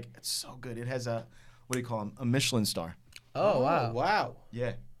 Uh-huh. Like it's so good. It has a what do you call them? A Michelin star. Oh, wow. Wow.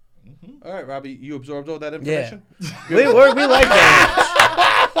 Yeah. All right, Robbie, you absorbed all that information? We like Bay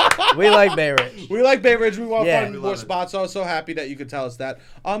Ridge. We like Bay Ridge. We like Bay Ridge. We want Yeah. fun We more love it. spots. I'm so happy that you could tell us that.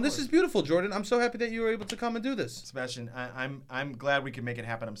 This is beautiful, Jordan. I'm so happy that you were able to come and do this. Sebastian, I'm glad we could make it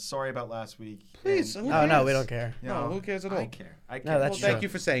happen. I'm sorry about last week. Please, And, who Oh, no, cares? we don't care. No, who cares at all? I care. I care. No, that's Well, true. thank you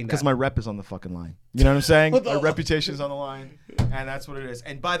for saying that. Because my rep is on the fucking line. You know what I'm saying? What the- My reputation's on the line, and that's what it is.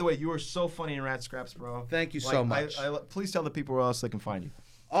 And by the way, you are so funny in Rat Scraps, bro. Thank you so much. Please tell the people where else they can find you.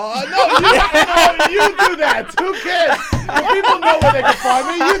 No, you do that. Who cares? The people know where they can find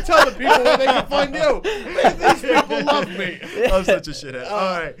me. You tell the people where they can find you. These people love me. I'm such a shithead.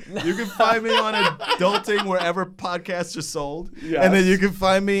 All right. You can find me on Adulting wherever podcasts are sold. Yes. And then you can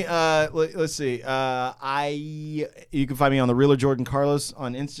find me, let's see. You can find me on The Realer Jordan Carlos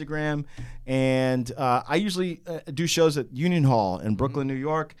on Instagram. And I usually do shows at Union Hall in Brooklyn, New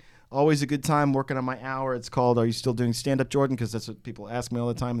York. Always a good time working on my hour. It's called Are You Still Doing Stand-Up, Jordan? Because that's what people ask me all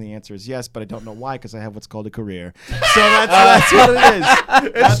the time. And the answer is yes, but I don't know why because I have what's called a career. So that's what it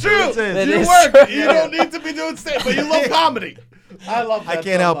is. It's true. What it is. It You is work. true. You don't need to be doing stand, but you love comedy. I love that. I can't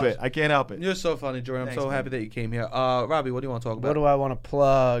so help much. it. I can't help it. You're so funny, Jordan. I'm Thanks, so man. happy that you came here. Robbie, what do you want to talk about? What do I want to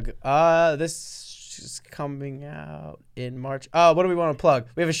plug? This which is coming out in March. Oh, what do we want to plug?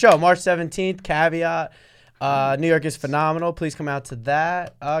 We have a show March 17th. Caveat. New York is phenomenal. Please come out to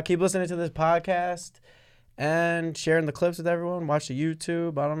that. Keep listening to this podcast and sharing the clips with everyone. Watch the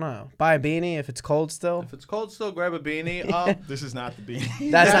YouTube. I don't know. Buy a beanie if it's cold still. If it's cold still, grab a beanie. This is not the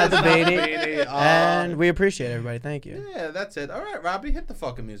beanie. That's not the beanie. And we appreciate everybody. Thank you. Yeah, that's it. All right, Robbie, hit the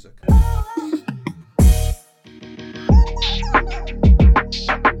fucking music.